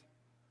commandment.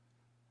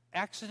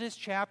 Exodus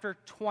chapter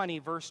 20,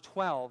 verse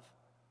 12.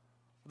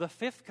 The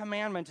fifth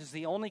commandment is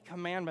the only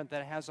commandment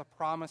that has a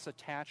promise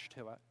attached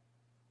to it.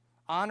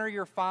 Honor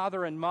your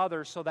father and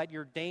mother so that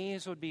your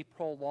days would be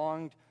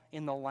prolonged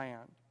in the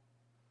land.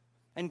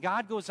 And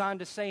God goes on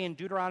to say in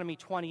Deuteronomy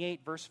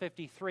 28, verse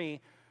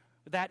 53,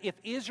 that if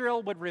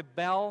Israel would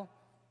rebel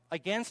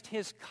against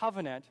his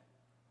covenant,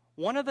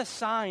 one of the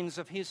signs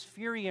of his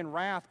fury and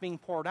wrath being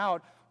poured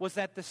out was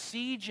that the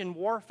siege and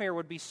warfare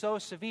would be so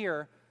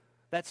severe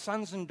that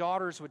sons and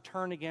daughters would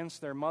turn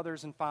against their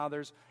mothers and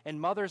fathers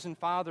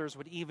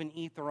would even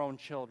eat their own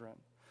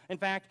children. In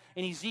fact,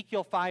 in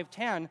Ezekiel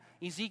 5:10,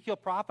 Ezekiel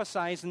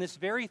prophesies, and this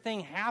very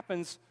thing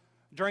happens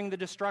during the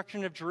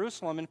destruction of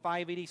Jerusalem in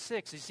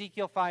 586.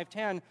 Ezekiel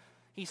 5:10,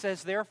 he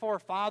says, "Therefore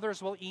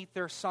fathers will eat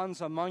their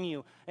sons among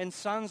you, and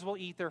sons will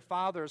eat their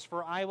fathers,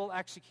 for I will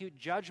execute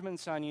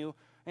judgments on you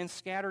and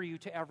scatter you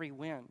to every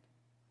wind."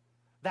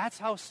 That's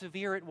how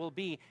severe it will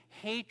be.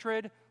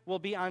 Hatred will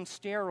be on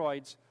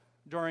steroids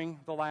during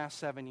the last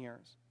 7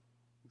 years.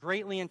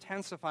 Greatly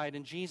intensified,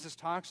 and Jesus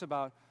talks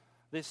about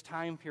this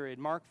time period.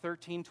 Mark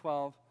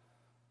 13:12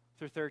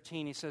 through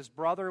 13, he says,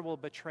 "Brother will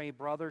betray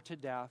brother to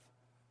death,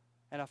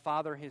 and a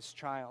father his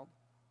child.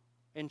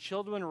 And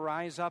children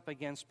rise up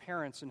against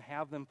parents and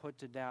have them put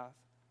to death.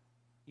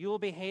 You will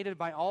be hated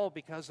by all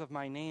because of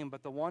my name,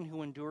 but the one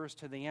who endures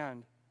to the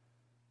end,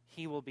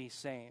 he will be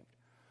saved."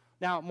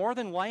 Now, more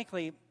than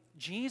likely,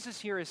 Jesus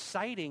here is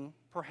citing,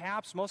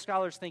 perhaps most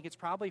scholars think it's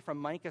probably from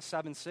Micah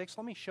 7:6.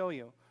 Let me show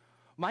you.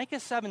 Micah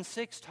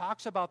 7:6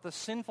 talks about the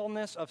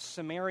sinfulness of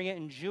Samaria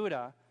and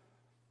Judah,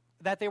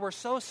 that they were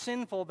so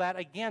sinful that,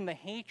 again, the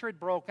hatred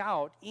broke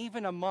out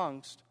even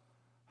amongst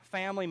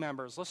family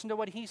members. Listen to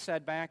what he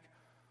said back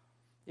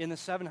in the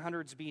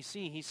 700s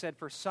BC. He said,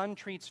 "For son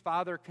treats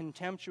father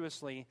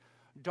contemptuously,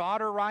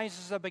 daughter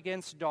rises up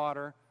against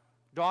daughter,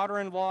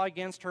 daughter-in-law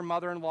against her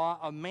mother-in-law.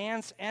 A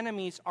man's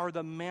enemies are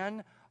the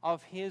men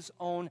of his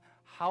own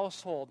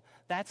household."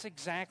 That's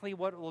exactly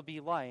what it will be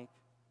like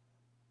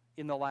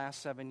in the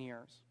last 7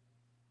 years.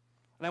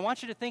 And I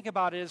want you to think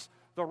about it as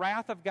the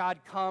wrath of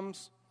God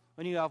comes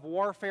when you have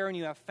warfare and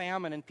you have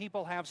famine and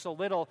people have so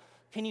little.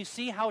 Can you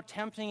see how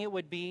tempting it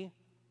would be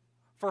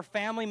for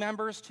family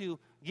members to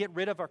get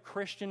rid of a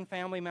Christian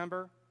family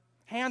member?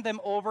 Hand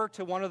them over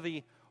to one of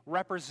the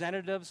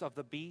representatives of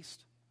the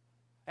beast.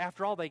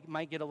 After all, they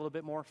might get a little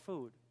bit more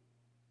food.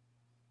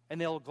 And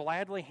they'll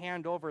gladly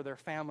hand over their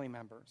family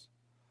members.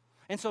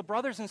 And so,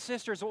 brothers and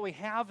sisters, what we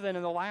have then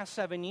in the last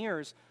 7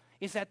 years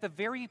is that the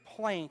very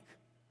plank,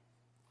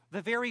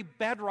 the very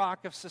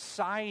bedrock of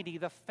society,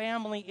 the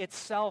family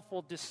itself,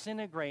 will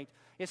disintegrate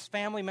as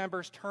family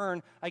members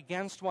turn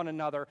against one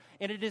another.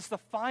 And it is the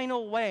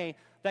final way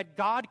that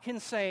God can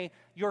say,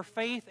 your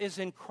faith is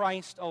in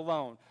Christ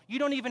alone. You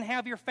don't even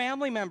have your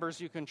family members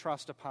you can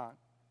trust upon.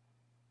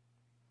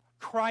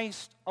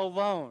 Christ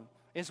alone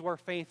is where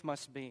faith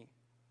must be.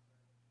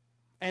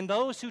 And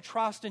those who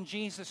trust in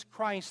Jesus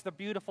Christ, the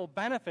beautiful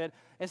benefit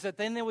is that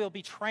then they will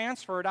be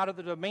transferred out of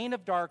the domain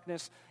of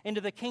darkness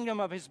into the kingdom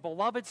of his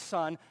beloved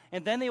Son,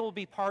 and then they will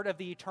be part of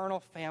the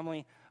eternal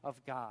family of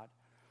God.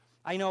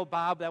 I know,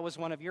 Bob, that was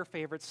one of your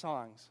favorite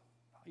songs.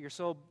 You're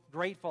so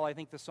grateful, I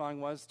think the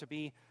song was, to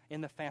be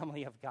in the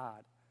family of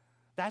God.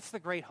 That's the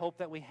great hope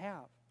that we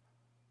have.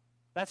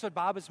 That's what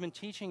Bob has been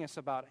teaching us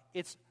about.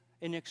 It's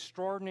an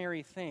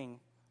extraordinary thing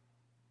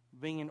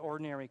being an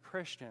ordinary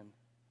Christian,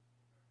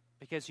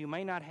 because you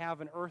may not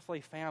have an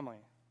earthly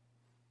family,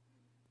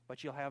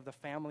 but you'll have the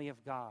family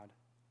of God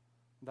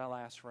that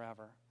lasts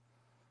forever.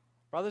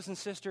 Brothers and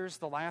sisters,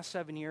 the last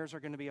 7 years are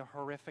going to be a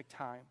horrific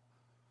time.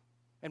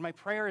 And my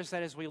prayer is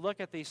that as we look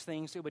at these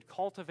things, it would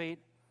cultivate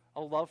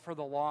a love for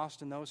the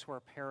lost and those who are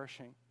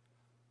perishing.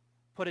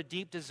 Put a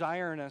deep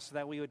desire in us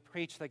that we would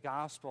preach the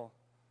gospel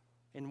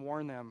and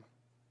warn them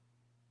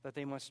that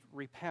they must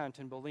repent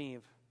and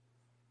believe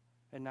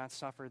and not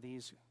suffer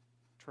these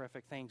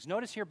terrific things.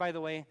 Notice here, by the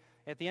way,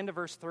 at the end of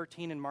verse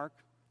 13 in Mark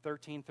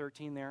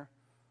 13:13 there,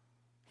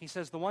 he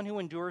says, the one who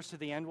endures to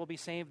the end will be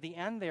saved. The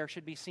end there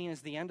should be seen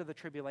as the end of the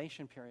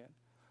tribulation period.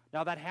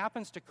 Now that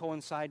happens to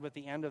coincide with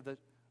the end of the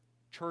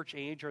church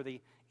age, or the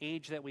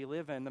age that we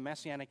live in. The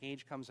Messianic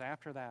age comes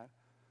after that.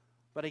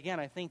 But again,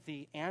 I think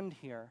the end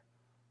here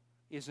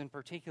is in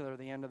particular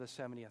the end of the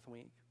 70th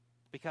week.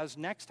 Because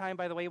next time,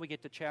 by the way, we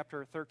get to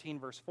chapter 13,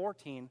 verse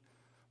 14,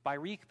 by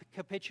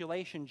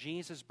recapitulation,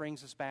 Jesus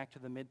brings us back to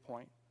the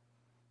midpoint.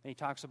 And he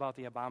talks about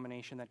the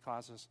abomination that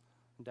causes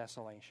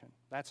desolation.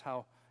 That's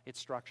how it's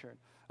structured.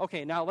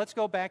 Okay, now let's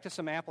go back to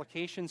some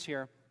applications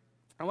here.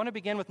 I want to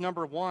begin with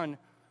number one,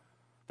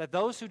 that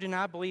those who do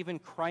not believe in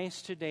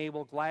Christ today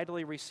will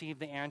gladly receive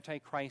the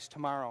Antichrist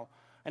tomorrow.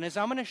 And as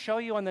I'm going to show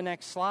you on the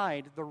next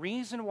slide, the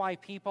reason why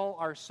people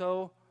are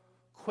so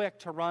quick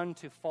to run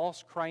to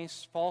false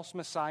Christs, false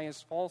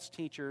messiahs, false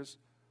teachers,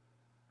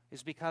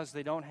 is because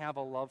they don't have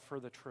a love for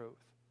the truth.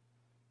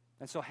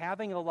 And so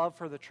having a love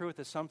for the truth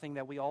is something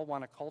that we all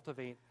want to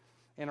cultivate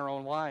in our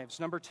own lives.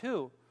 Number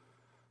two,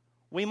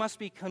 we must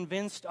be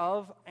convinced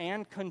of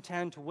and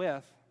content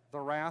with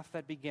the wrath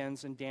that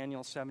begins in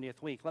Daniel's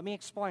 70th week. Let me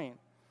explain.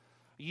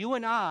 You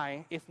and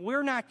I, if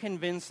we're not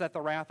convinced that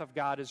the wrath of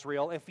God is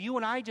real, if you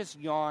and I just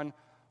yawn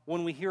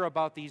when we hear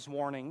about these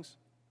warnings,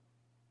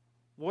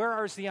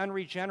 where is the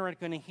unregenerate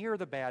going to hear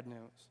the bad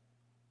news?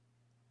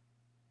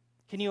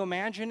 Can you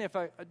imagine if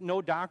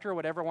no doctor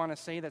would ever want to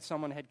say that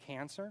someone had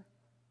cancer?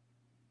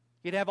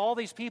 You'd have all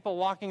these people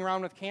walking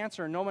around with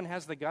cancer and no one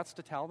has the guts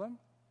to tell them?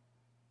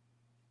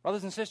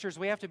 Brothers and sisters,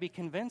 we have to be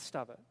convinced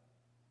of it.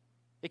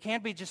 It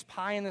can't be just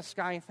pie in the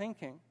sky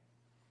thinking.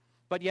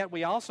 But yet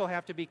we also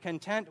have to be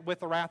content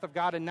with the wrath of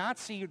God and not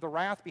see the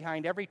wrath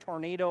behind every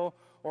tornado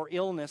or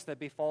illness that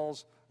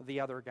befalls the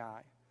other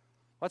guy.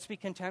 Let's be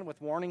content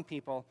with warning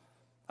people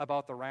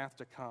about the wrath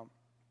to come.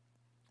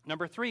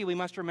 Number three, we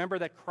must remember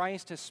that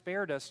Christ has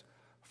spared us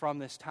from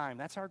this time.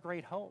 That's our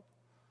great hope.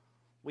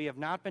 We have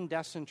not been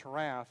destined to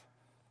wrath,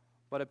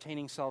 but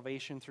obtaining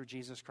salvation through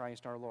Jesus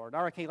Christ our Lord.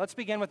 All right, okay, let's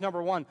begin with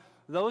number one.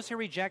 Those who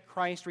reject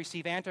Christ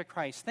receive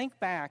Antichrist. Think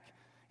back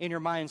in your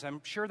minds.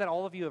 I'm sure that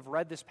all of you have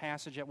read this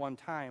passage at one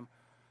time.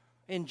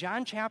 In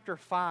John chapter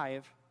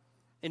 5,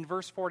 in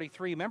verse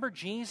 43, remember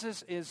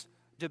Jesus is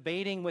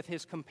debating with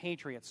his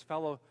compatriots,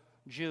 fellow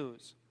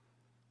Jews.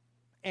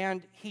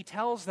 And he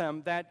tells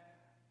them that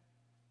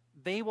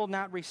they will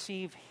not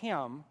receive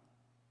him,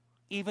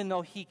 even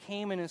though he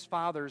came in his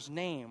Father's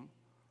name.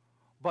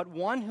 But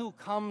one who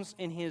comes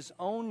in his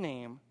own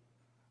name,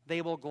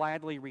 they will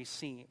gladly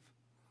receive.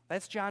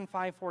 That's John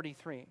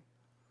 5:43.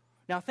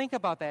 Now think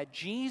about that.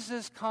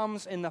 Jesus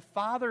comes in the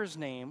Father's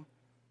name,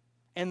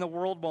 and the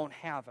world won't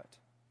have it.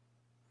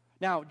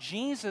 Now,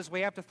 Jesus,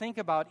 we have to think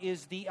about,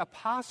 is the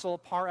apostle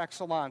par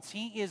excellence.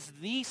 He is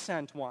the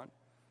sent one.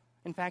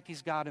 In fact,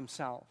 he's God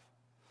himself.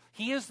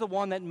 He is the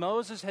one that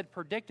Moses had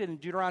predicted in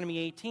Deuteronomy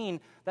 18,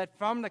 that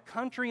from the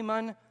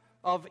countrymen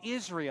of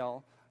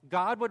Israel,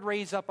 God would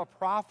raise up a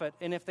prophet,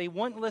 and if they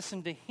wouldn't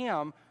listen to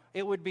him,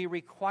 it would be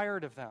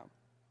required of them.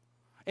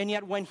 And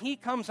yet when he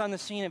comes on the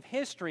scene of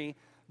history,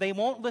 they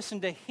won't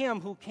listen to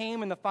him who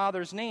came in the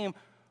Father's name.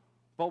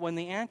 But when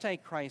the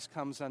Antichrist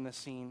comes on the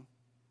scene,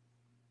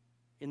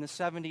 in the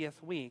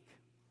 70th week,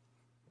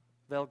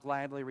 they'll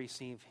gladly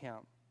receive him.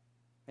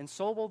 And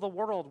so will the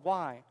world.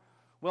 Why?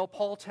 Well,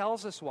 Paul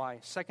tells us why.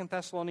 2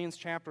 Thessalonians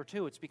chapter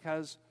 2, it's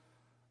because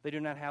they do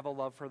not have a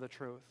love for the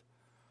truth.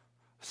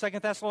 2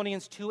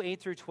 Thessalonians 2, 8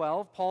 through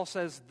 12, Paul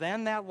says,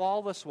 "Then that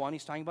lawless one,"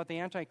 he's talking about the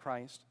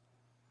Antichrist,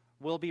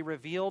 "will be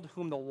revealed,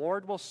 whom the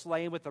Lord will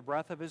slay with the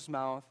breath of his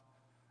mouth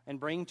and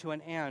bring to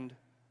an end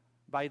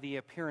by the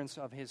appearance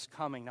of his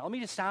coming." Now, let me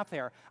just stop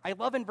there. I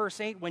love in verse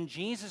 8, when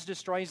Jesus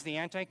destroys the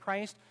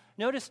Antichrist,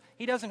 notice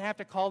he doesn't have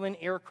to call in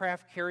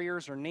aircraft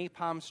carriers or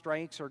napalm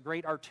strikes or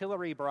great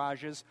artillery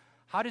barrages.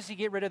 How does he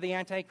get rid of the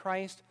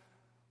Antichrist?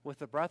 With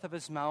the breath of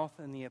his mouth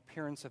and the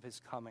appearance of his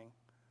coming.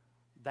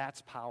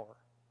 That's power.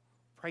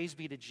 Praise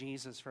be to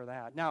Jesus for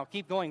that. Now,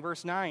 keep going.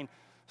 Verse 9,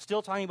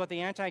 still talking about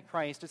the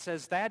Antichrist, it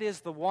says, "That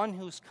is the one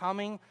whose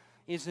coming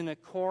is in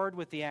accord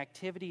with the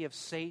activity of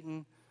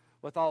Satan,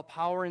 with all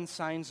power and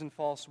signs and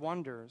false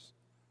wonders,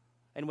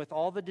 and with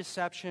all the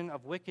deception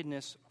of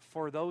wickedness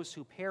for those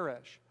who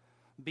perish,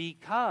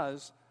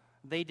 because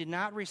they did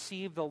not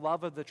receive the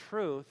love of the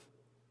truth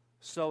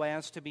so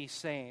as to be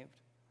saved.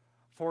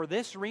 For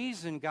this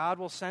reason, God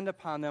will send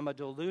upon them a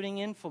deluding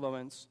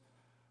influence,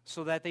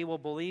 so that they will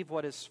believe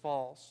what is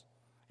false,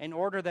 in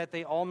order that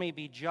they all may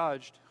be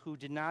judged who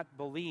did not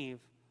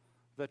believe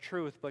the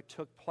truth, but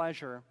took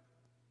pleasure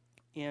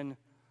in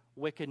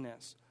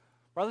wickedness."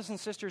 Brothers and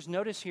sisters,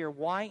 notice here,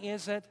 why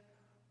is it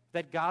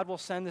that God will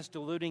send this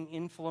deluding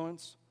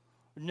influence?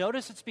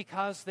 Notice it's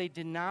because they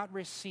did not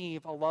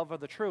receive a love of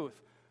the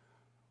truth.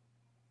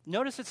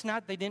 Notice it's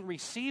not they didn't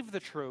receive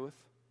the truth,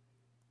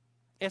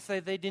 it's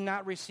that they did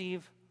not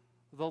receive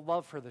the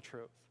love for the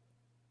truth.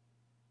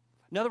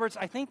 In other words,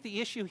 I think the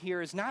issue here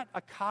is not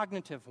a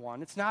cognitive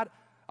one. It's not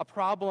a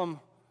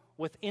problem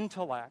with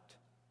intellect.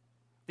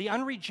 The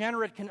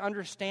unregenerate can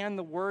understand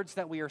the words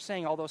that we are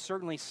saying, although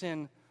certainly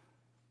sin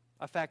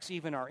affects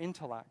even our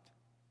intellect.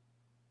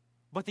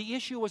 But the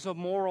issue is a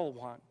moral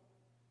one.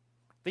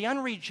 The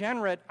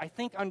unregenerate, I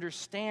think,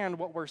 understand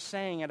what we're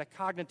saying at a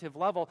cognitive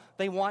level.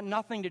 They want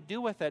nothing to do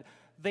with it.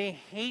 They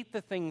hate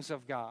the things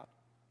of God.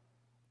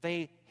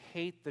 They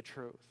hate the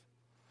truth.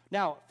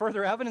 Now,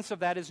 further evidence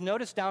of that is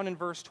notice down in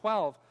verse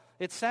 12.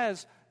 It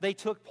says, they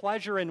took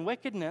pleasure in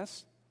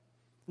wickedness.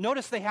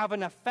 Notice they have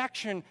an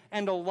affection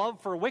and a love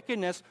for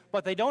wickedness,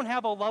 but they don't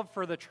have a love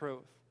for the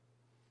truth.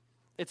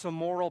 It's a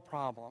moral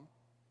problem.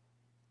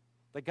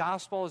 The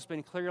gospel has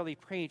been clearly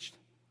preached,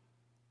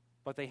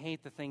 but they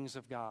hate the things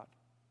of God.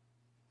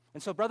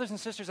 And so, brothers and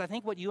sisters, I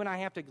think what you and I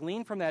have to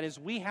glean from that is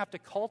we have to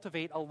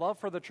cultivate a love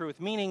for the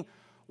truth, meaning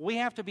we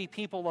have to be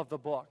people of the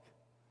book,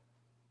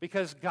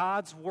 because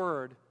God's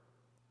word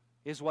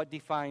is what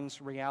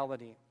defines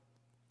reality.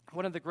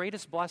 One of the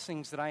greatest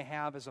blessings that I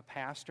have as a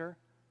pastor,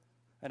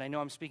 and I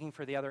know I'm speaking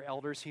for the other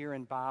elders here,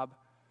 and Bob,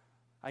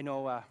 I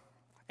know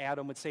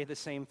Adam would say the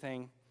same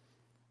thing,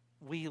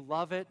 we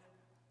love it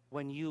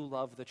when you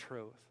love the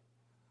truth.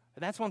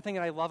 And that's one thing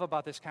that I love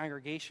about this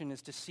congregation,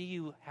 is to see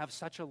you have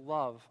such a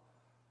love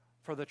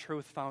for the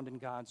truth found in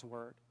God's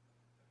word.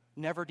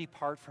 Never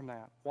depart from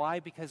that. Why?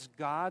 Because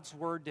God's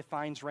word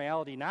defines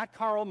reality. Not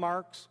Karl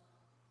Marx,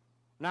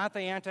 not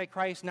the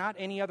Antichrist, not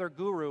any other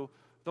guru,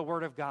 the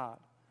word of God.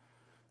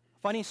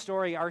 Funny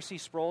story R.C.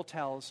 Sproul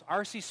tells.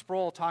 R.C.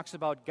 Sproul talks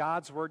about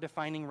God's word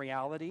defining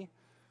reality,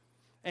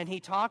 and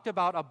he talked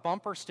about a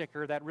bumper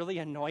sticker that really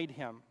annoyed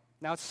him.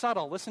 Now, it's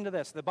subtle. Listen to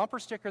this. The bumper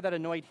sticker that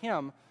annoyed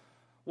him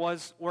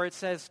was where it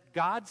says,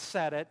 "God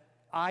said it,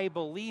 I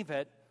believe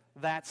it,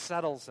 that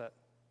settles it."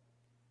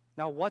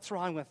 Now, what's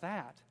wrong with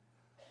that?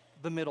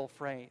 The middle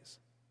phrase,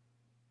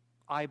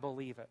 "I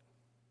believe it."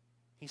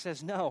 He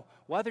says, no,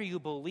 whether you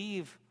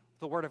believe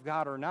the word of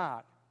God or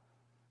not,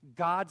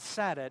 God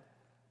said it,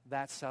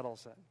 that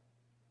settles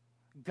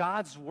it.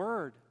 God's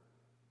word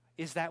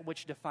is that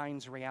which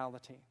defines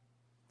reality.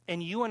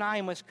 And you and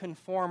I must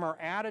conform our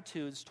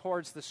attitudes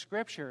towards the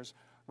Scriptures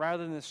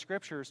rather than the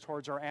Scriptures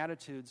towards our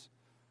attitudes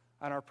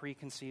and our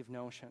preconceived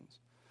notions.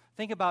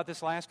 Think about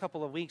this last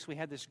couple of weeks. We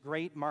had this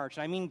great march.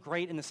 I mean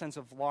great in the sense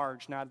of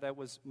large, not that it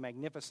was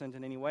magnificent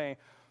in any way.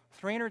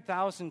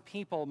 300,000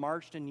 people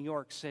marched in New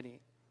York City.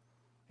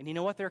 And you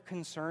know what their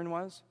concern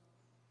was?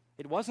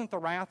 It wasn't the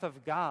wrath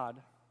of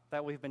God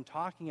that we've been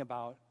talking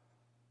about.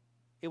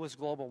 It was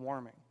global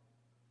warming.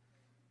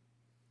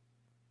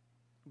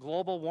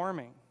 Global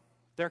warming.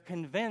 They're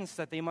convinced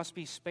that they must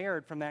be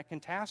spared from that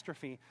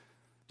catastrophe,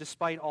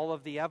 despite all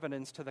of the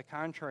evidence to the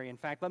contrary. In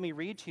fact, let me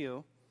read to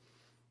you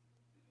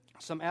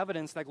some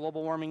evidence that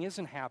global warming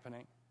isn't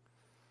happening.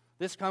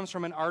 This comes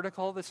from an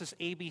article. This is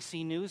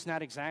ABC News,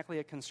 not exactly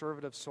a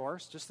conservative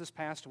source, just this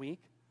past week.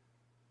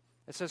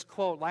 It says,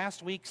 quote,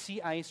 last week,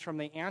 sea ice from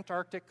the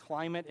Antarctic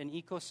Climate and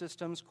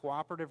Ecosystems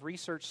Cooperative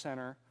Research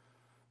Center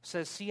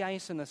says sea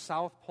ice in the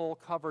South Pole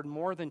covered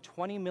more than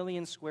 20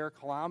 million square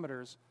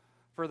kilometers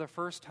for the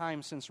first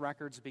time since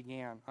records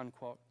began,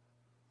 unquote.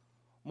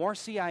 More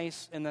sea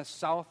ice in the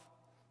South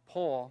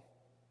Pole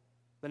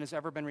than has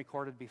ever been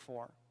recorded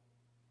before.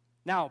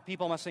 Now,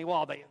 people must say,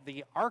 well,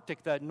 the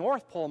Arctic, the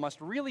North Pole must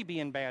really be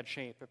in bad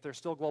shape if there's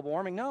still global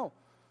warming. No.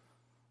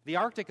 The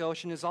Arctic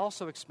Ocean is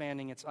also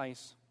expanding its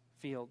ice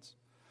fields.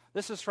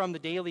 This is from the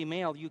Daily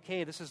Mail,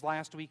 UK. This is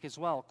last week as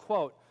well.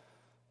 Quote,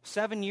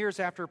 7 years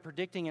after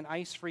predicting an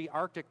ice-free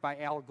Arctic by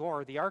Al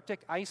Gore, the Arctic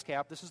ice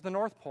cap, this is the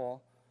North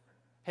Pole,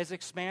 has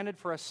expanded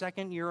for a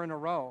second year in a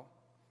row.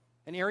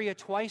 An area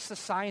twice the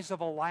size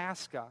of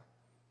Alaska,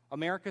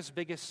 America's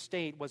biggest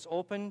state, was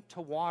open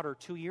to water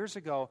 2 years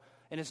ago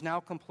and is now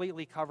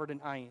completely covered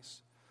in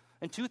ice.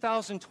 In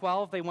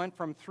 2012, they went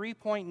from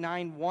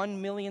 3.91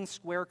 million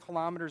square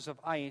kilometers of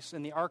ice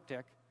in the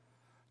Arctic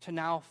to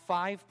now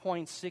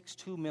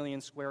 5.62 million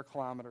square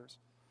kilometers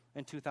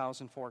in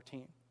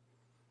 2014.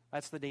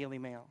 That's the Daily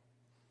Mail.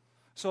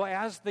 So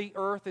as the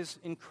earth is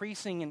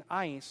increasing in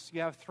ice,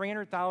 you have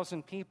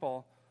 300,000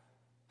 people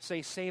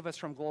say, save us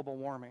from global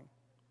warming.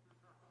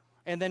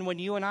 And then when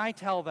you and I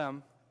tell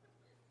them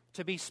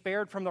to be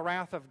spared from the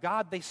wrath of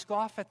God, they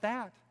scoff at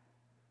that.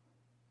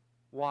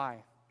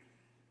 Why?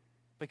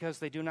 Because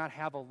they do not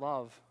have a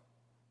love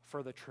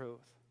for the truth.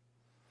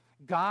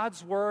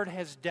 God's word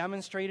has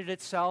demonstrated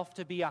itself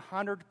to be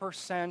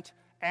 100%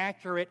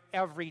 accurate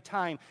every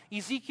time.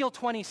 Ezekiel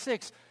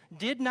 26,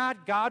 did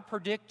not God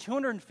predict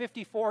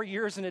 254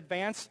 years in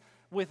advance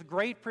with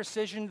great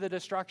precision the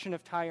destruction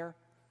of Tyre?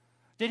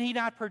 Did he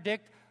not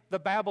predict the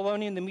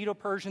Babylonian, the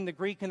Medo-Persian, the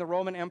Greek, and the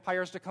Roman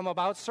empires to come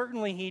about?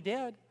 Certainly he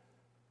did.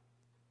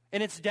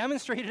 And it's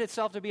demonstrated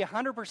itself to be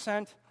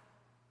 100%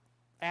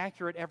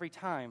 accurate every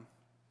time.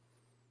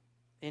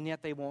 And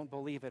yet they won't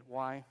believe it.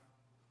 Why?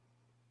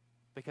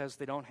 Because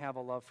they don't have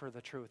a love for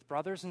the truth.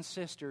 Brothers and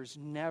sisters,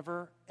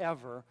 never,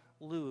 ever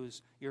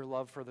lose your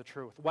love for the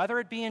truth. Whether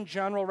it be in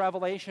general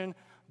revelation,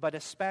 but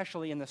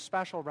especially in the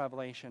special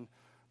revelation,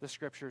 the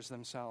Scriptures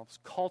themselves.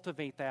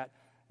 Cultivate that.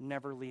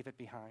 Never leave it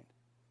behind.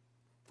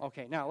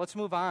 Okay, now let's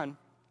move on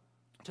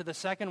to the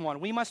second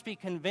one. We must be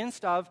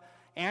convinced of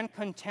and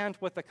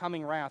content with the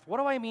coming wrath. What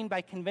do I mean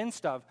by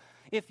convinced of?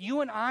 If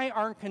you and I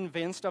aren't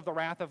convinced of the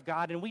wrath of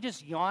God and we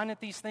just yawn at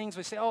these things,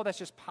 we say, oh, that's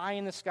just pie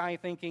in the sky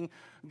thinking,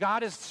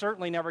 God is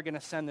certainly never going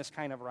to send this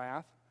kind of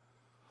wrath.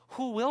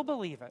 Who will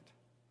believe it?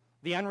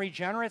 The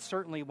unregenerate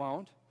certainly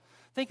won't.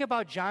 Think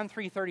about John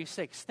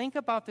 3:36. Think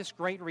about this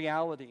great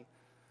reality.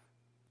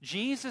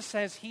 Jesus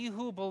says, he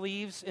who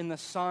believes in the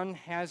Son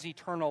has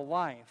eternal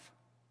life,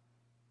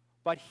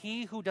 but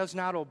he who does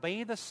not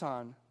obey the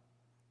Son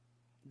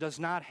does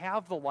not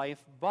have the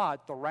life,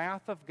 but the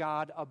wrath of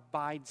God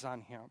abides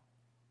on him.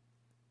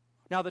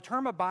 Now, the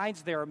term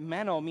abides there,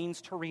 meno,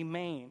 means to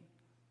remain.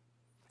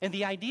 And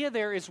the idea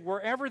there is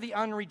wherever the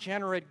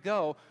unregenerate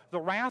go,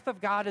 the wrath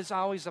of God is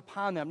always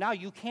upon them. Now,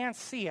 you can't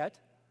see it,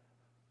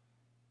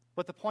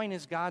 but the point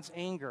is God's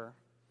anger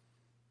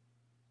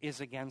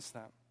is against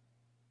them.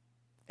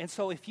 And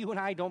so if you and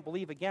I don't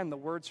believe, again, the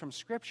words from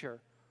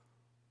Scripture,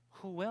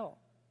 who will?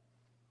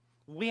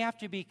 We have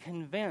to be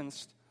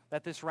convinced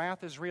that this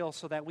wrath is real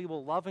so that we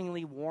will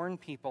lovingly warn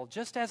people,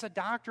 just as a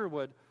doctor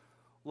would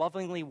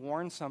lovingly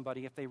warn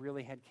somebody if they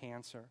really had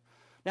cancer.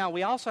 Now,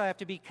 we also have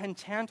to be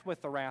content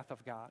with the wrath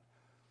of God,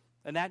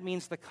 and that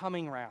means the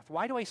coming wrath.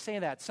 Why do I say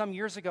that? Some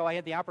years ago, I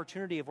had the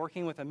opportunity of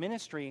working with a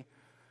ministry,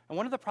 and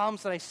one of the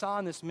problems that I saw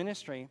in this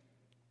ministry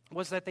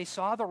was that they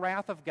saw the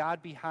wrath of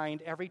God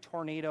behind every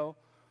tornado,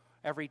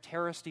 every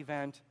terrorist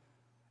event,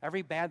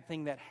 every bad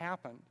thing that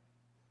happened.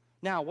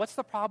 Now, what's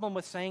the problem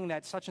with saying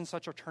that such and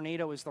such a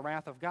tornado is the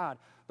wrath of God?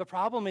 The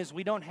problem is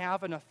we don't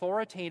have an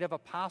authoritative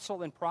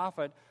apostle and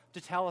prophet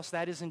to tell us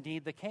that is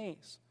indeed the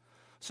case.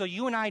 So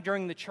you and I,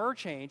 during the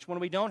church age,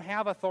 when we don't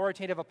have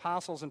authoritative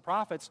apostles and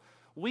prophets,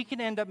 we can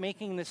end up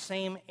making the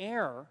same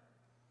error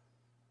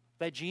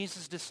that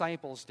Jesus'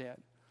 disciples did.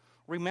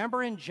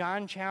 Remember in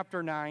John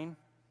chapter 9,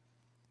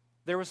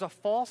 there was a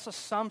false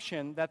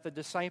assumption that the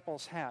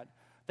disciples had.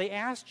 They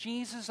asked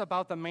Jesus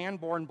about the man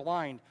born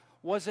blind.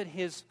 Was it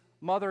his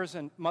mother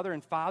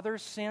and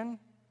father's sin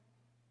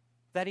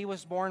that he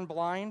was born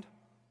blind,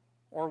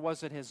 or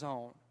was it his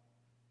own?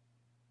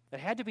 It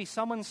had to be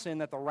someone's sin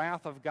that the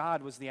wrath of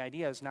God was the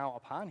idea is now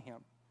upon him.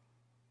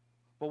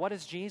 But what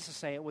does Jesus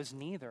say? It was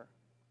neither,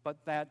 but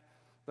that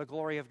the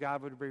glory of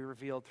God would be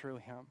revealed through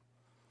him.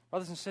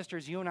 Brothers and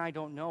sisters, you and I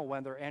don't know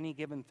whether any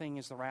given thing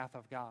is the wrath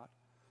of God.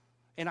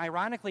 And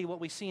ironically, what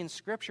we see in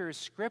Scripture is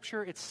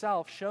Scripture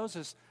itself shows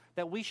us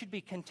that we should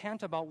be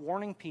content about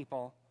warning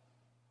people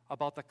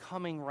about the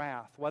coming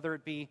wrath, whether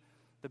it be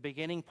the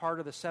beginning part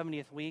of the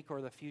 70th week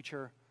or the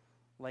future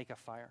lake of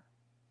fire.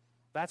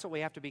 That's what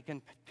we have to be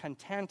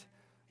content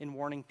in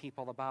warning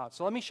people about.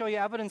 So let me show you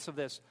evidence of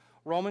this.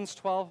 Romans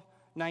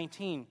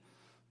 12:19.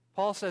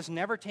 Paul says,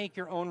 never take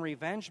your own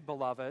revenge,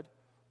 beloved,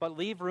 but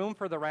leave room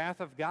for the wrath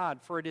of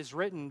God. For it is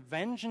written,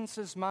 vengeance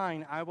is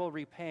mine, I will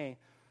repay,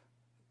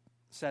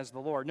 says the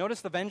Lord.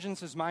 Notice the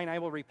vengeance is mine, I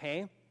will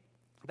repay.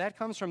 That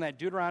comes from that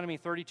Deuteronomy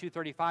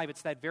 32:35.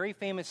 It's that very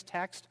famous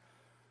text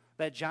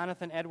that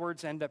Jonathan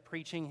Edwards ended up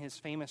preaching his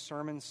famous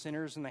sermon,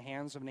 Sinners in the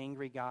Hands of an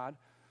Angry God.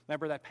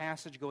 Remember, that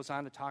passage goes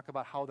on to talk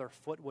about how their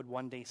foot would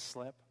one day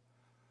slip.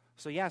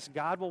 So yes,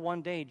 God will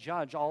one day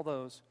judge all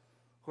those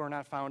who are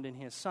not found in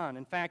his Son.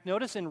 In fact,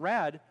 notice in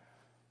red,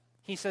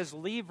 he says,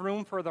 leave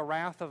room for the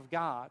wrath of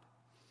God.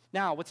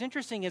 Now, what's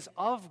interesting is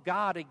of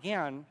God,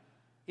 again,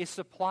 is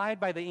supplied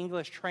by the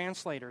English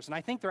translators. And I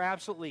think they're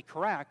absolutely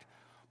correct.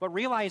 But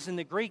realize in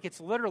the Greek,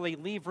 it's literally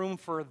leave room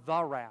for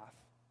the wrath.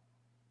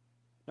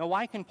 Now,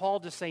 why can Paul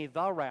just say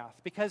the wrath?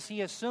 Because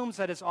he assumes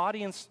that his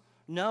audience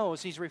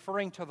knows he's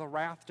referring to the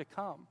wrath to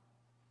come.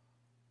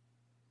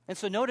 And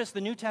so notice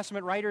the New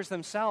Testament writers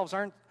themselves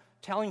aren't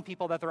telling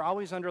people that they're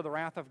always under the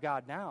wrath of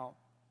God now,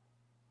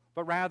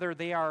 but rather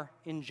they are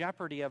in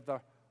jeopardy of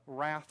the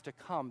wrath to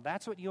come.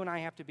 That's what you and I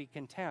have to be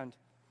content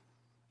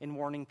in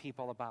warning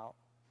people about.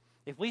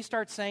 If we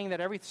start saying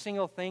that every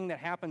single thing that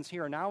happens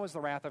here now is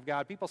the wrath of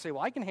God, people say,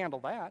 well, I can handle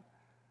that.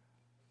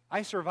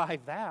 I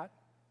survived that.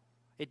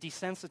 It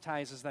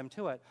desensitizes them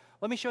to it.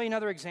 Let me show you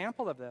another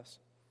example of this.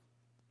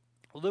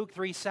 Luke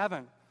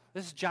 3:7.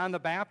 This is John the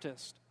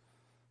Baptist.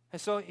 And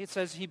so it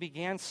says, he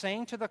began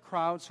saying to the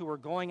crowds who were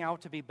going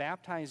out to be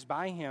baptized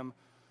by him,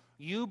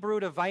 you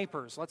brood of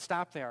vipers. Let's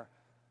stop there.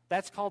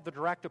 That's called the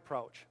direct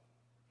approach.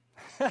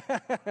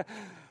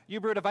 You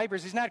brood of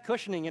vipers. He's not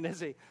cushioning it,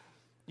 is he?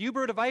 You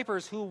brood of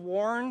vipers, who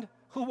warned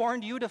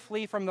you to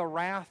flee from the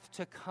wrath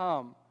to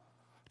come.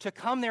 To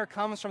come there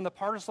comes from the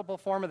participle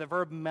form of the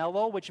verb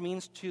mello, which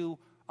means to,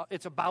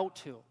 it's about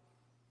to.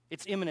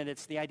 It's imminent.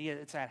 It's the idea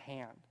it's at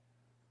hand.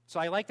 So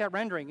I like that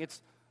rendering.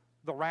 It's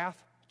the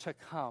wrath to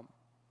come.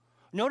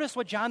 Notice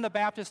what John the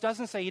Baptist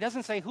doesn't say. He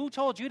doesn't say, who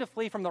told you to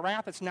flee from the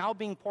wrath that's now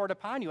being poured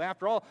upon you?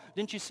 After all,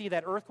 didn't you see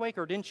that earthquake,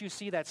 or didn't you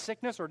see that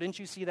sickness, or didn't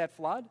you see that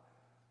flood?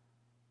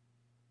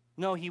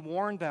 No, he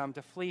warned them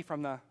to flee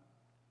from the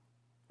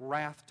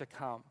wrath to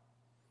come.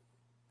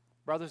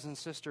 Brothers and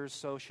sisters,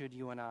 so should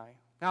you and I.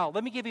 Now,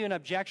 let me give you an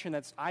objection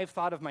that I've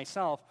thought of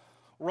myself.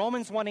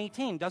 Romans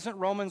 1:18. Doesn't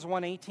Romans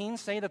 1:18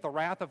 say that the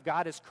wrath of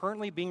God is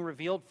currently being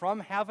revealed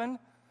from heaven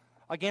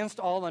against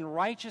all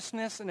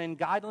unrighteousness and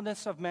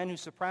ungodliness of men who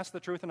suppress the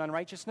truth and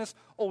unrighteousness?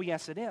 Oh,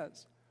 yes, it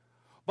is.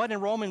 But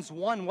in Romans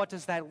 1, what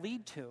does that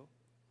lead to?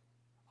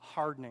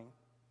 Hardening,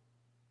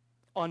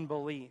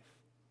 unbelief,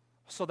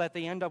 so that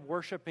they end up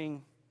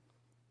worshiping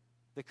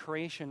the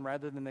creation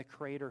rather than the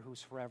Creator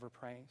who's forever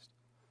praised.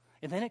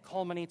 And then it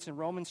culminates in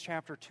Romans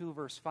chapter 2,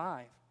 verse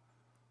 5,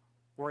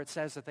 where it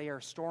says that they are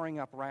storing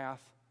up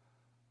wrath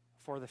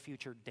for the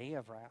future day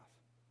of wrath.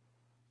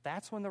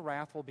 That's when the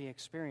wrath will be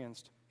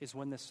experienced, is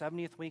when the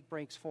 70th week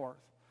breaks forth.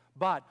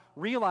 But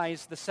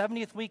realize the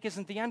 70th week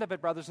isn't the end of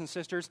it, brothers and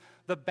sisters.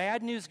 The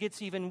bad news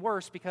gets even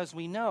worse, because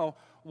we know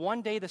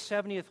one day the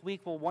 70th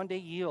week will one day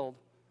yield,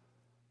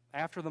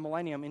 after the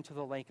millennium, into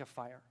the lake of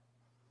fire.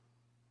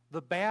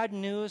 The bad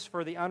news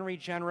for the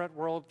unregenerate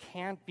world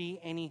can't be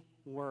any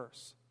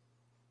worse.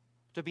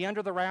 To be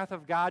under the wrath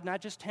of God,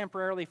 not just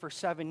temporarily for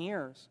 7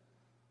 years,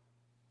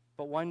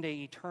 but one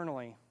day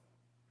eternally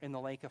in the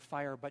lake of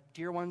fire. But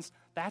dear ones,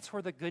 that's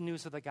where the good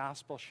news of the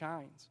gospel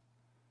shines.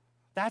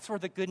 That's where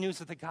the good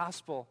news of the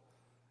gospel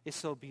is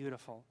so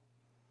beautiful.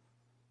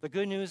 The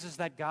good news is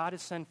that God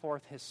has sent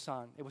forth his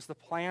Son. It was the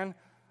plan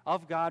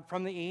of God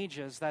from the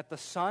ages that the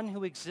Son,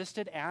 who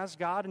existed as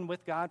God and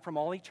with God from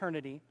all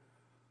eternity,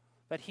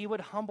 that he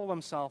would humble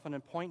himself in a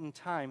point in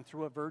time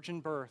through a virgin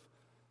birth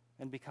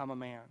and become a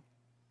man.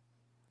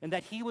 And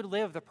that he would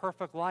live the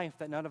perfect life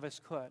that none of us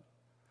could,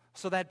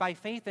 so that by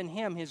faith in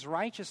him, his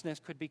righteousness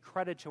could be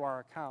credited to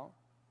our account,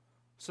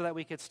 so that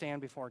we could stand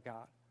before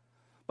God.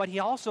 But he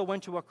also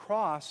went to a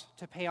cross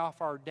to pay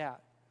off our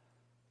debt.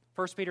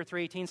 1 Peter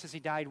 3:18 says he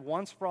died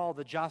once for all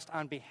the just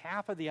on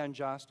behalf of the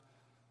unjust,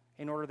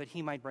 in order that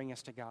he might bring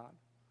us to God.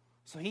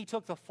 So he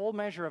took the full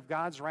measure of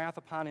God's wrath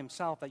upon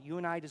himself that you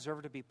and I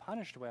deserve to be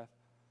punished with,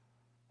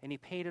 and he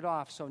paid it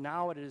off, so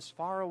now it is as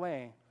far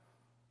away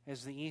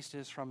as the east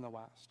is from the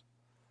west.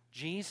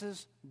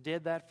 Jesus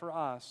did that for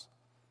us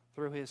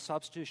through his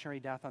substitutionary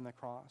death on the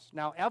cross.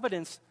 Now,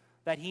 evidence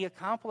that he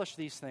accomplished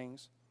these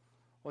things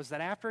was that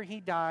after he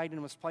died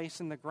and was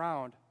placed in the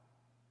ground,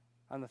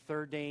 on the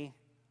third day,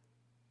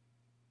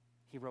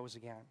 he rose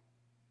again.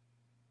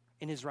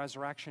 And his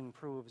resurrection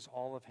proves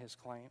all of his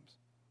claims.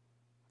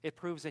 It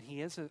proves that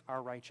he is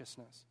our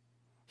righteousness.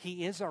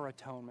 He is our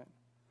atonement.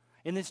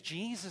 And this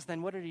Jesus,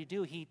 then, what did he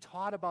do? He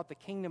taught about the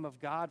kingdom of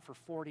God for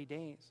 40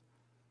 days.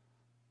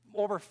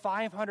 Over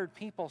 500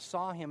 people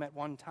saw him at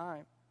one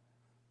time.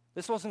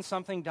 This wasn't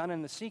something done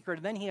in the secret.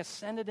 And then he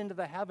ascended into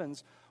the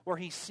heavens, where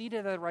he's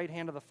seated at the right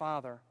hand of the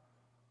Father,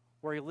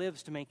 where he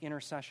lives to make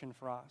intercession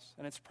for us.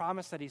 And it's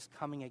promised that he's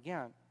coming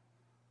again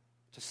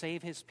to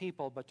save his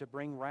people, but to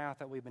bring wrath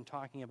that we've been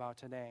talking about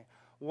today.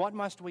 What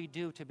must we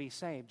do to be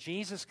saved?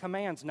 Jesus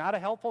commands, not a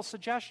helpful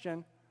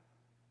suggestion.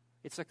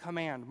 It's a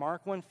command.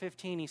 Mark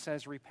 1:15, he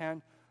says,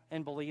 repent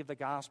and believe the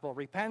gospel.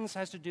 Repentance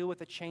has to do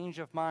with a change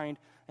of mind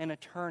and a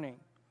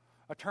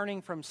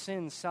turning from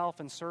sin, self,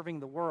 and serving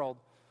the world,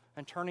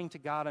 and turning to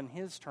God on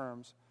his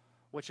terms,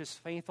 which is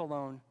faith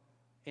alone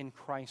in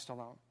Christ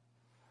alone.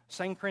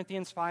 2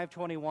 Corinthians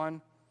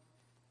 5:21,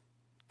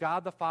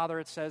 God the Father,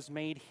 it says,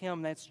 made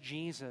him, that's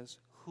Jesus,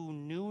 who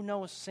knew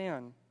no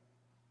sin,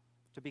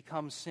 to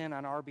become sin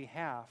on our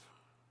behalf,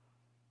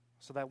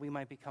 so that we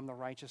might become the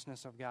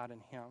righteousness of God in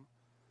him.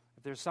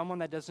 If there's someone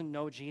that doesn't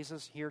know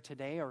Jesus here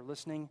today or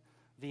listening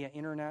via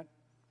internet,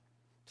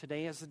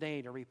 today is the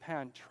day to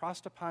repent,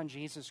 trust upon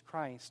Jesus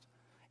Christ,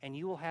 and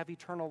you will have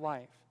eternal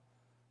life,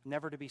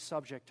 never to be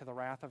subject to the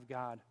wrath of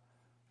God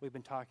we've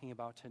been talking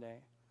about today.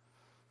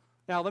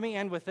 Now, let me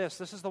end with this.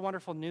 This is the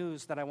wonderful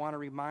news that I want to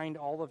remind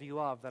all of you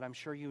of, that I'm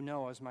sure you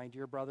know as my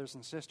dear brothers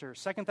and sisters.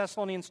 2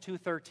 Thessalonians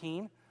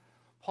 2:13,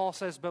 Paul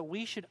says, but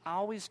we should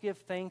always give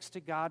thanks to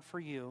God for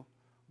you,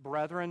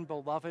 brethren,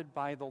 beloved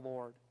by the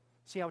Lord.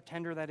 See how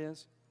tender that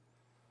is?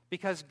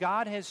 Because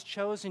God has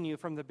chosen you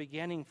from the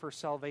beginning for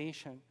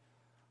salvation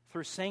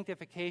through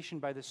sanctification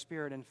by the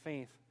Spirit and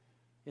faith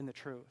in the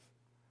truth.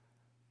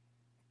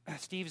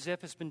 Steve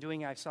Ziff has been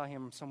doing, I saw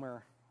him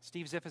somewhere,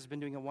 Steve Ziff has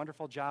been doing a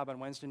wonderful job on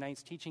Wednesday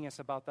nights teaching us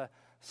about the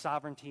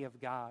sovereignty of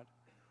God.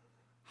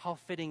 How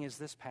fitting is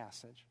this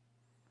passage?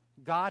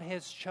 God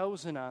has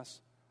chosen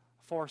us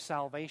for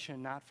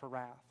salvation, not for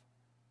wrath.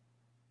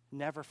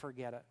 Never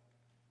forget it.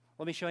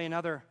 Let me show you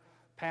another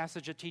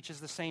passage that teaches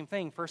the same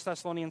thing. 1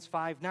 Thessalonians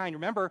 5:9.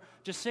 Remember,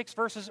 just 6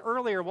 verses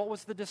earlier, what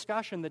was the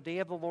discussion? The day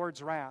of the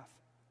Lord's wrath.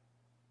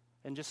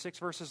 And just 6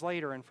 verses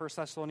later, in 1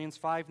 Thessalonians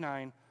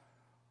 5:9,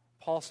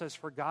 Paul says,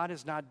 for God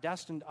has not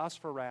destined us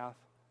for wrath,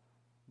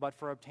 but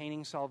for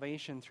obtaining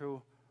salvation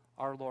through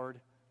our Lord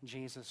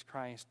Jesus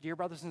Christ. Dear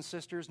brothers and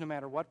sisters, no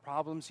matter what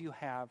problems you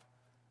have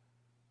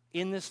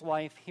in this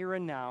life, here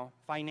and now,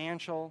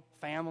 financial,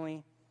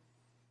 family,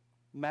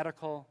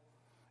 medical,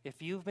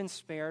 if you've been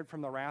spared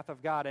from the wrath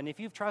of God, and if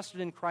you've trusted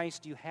in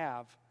Christ, you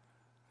have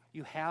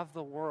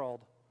the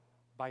world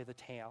by the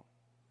tail.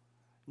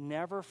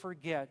 Never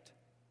forget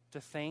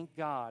to thank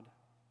God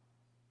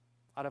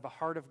out of a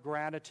heart of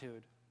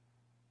gratitude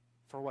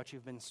for what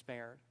you've been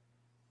spared.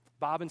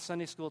 Bob in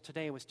Sunday school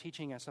today was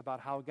teaching us about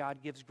how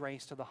God gives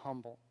grace to the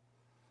humble.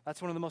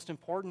 That's one of the most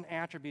important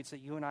attributes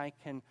that you and I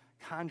can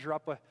conjure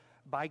up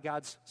by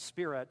God's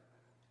Spirit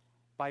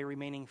by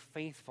remaining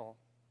faithful.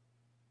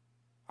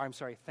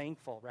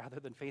 Thankful rather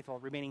than faithful,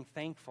 remaining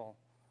thankful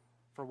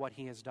for what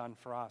he has done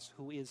for us,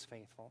 who is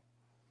faithful.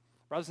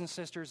 Brothers and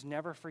sisters,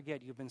 never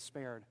forget you've been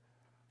spared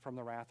from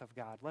the wrath of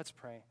God. Let's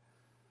pray.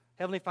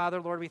 Heavenly Father,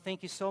 Lord, we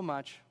thank you so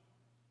much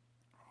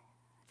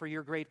for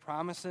your great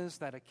promises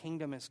that a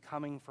kingdom is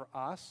coming for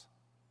us,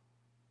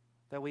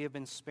 that we have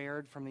been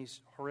spared from these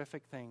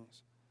horrific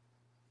things.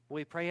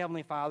 We pray,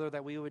 Heavenly Father,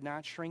 that we would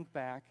not shrink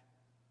back,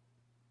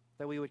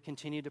 that we would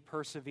continue to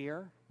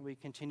persevere, we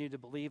continue to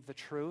believe the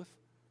truth,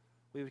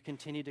 we would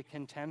continue to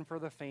contend for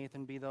the faith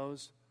and be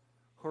those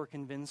who are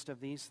convinced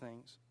of these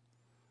things.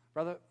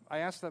 Brother, I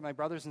ask that my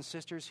brothers and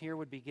sisters here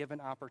would be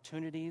given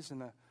opportunities in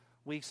the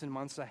weeks and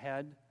months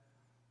ahead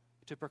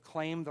to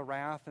proclaim the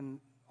wrath and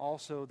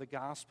also the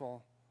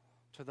gospel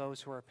to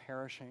those who are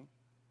perishing.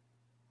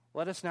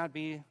 Let us not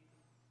be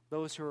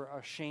those who are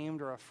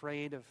ashamed or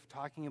afraid of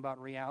talking about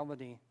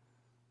reality,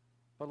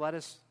 but let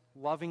us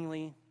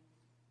lovingly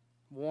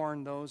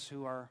warn those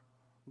who are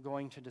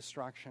going to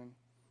destruction.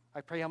 I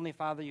pray, Heavenly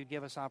Father, you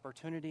give us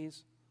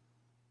opportunities,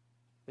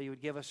 that you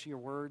would give us your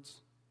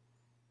words,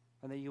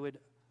 and that you would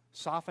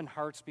soften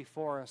hearts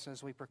before us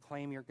as we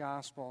proclaim your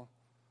gospel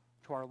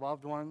to our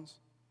loved ones,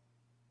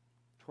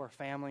 to our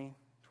family,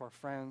 to our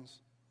friends,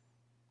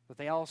 that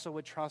they also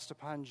would trust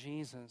upon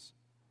Jesus,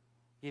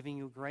 giving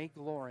you great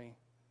glory,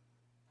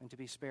 and to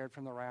be spared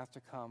from the wrath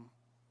to come.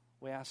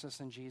 We ask this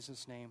in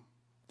Jesus' name.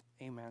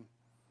 Amen.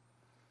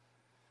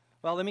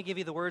 Well, let me give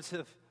you the words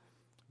of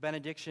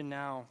benediction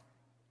now.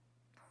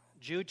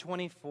 Jude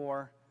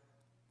 24,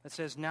 it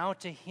says, now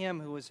to him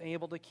who is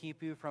able to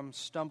keep you from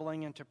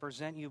stumbling and to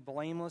present you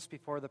blameless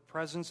before the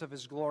presence of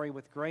his glory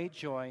with great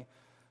joy,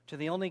 to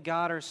the only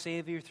God our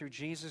Savior through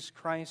Jesus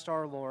Christ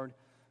our Lord,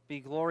 be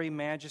glory,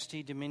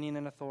 majesty, dominion,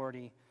 and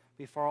authority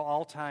before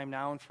all time,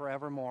 now and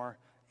forevermore.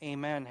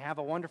 Amen. Have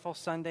a wonderful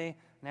Sunday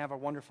and have a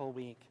wonderful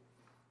week.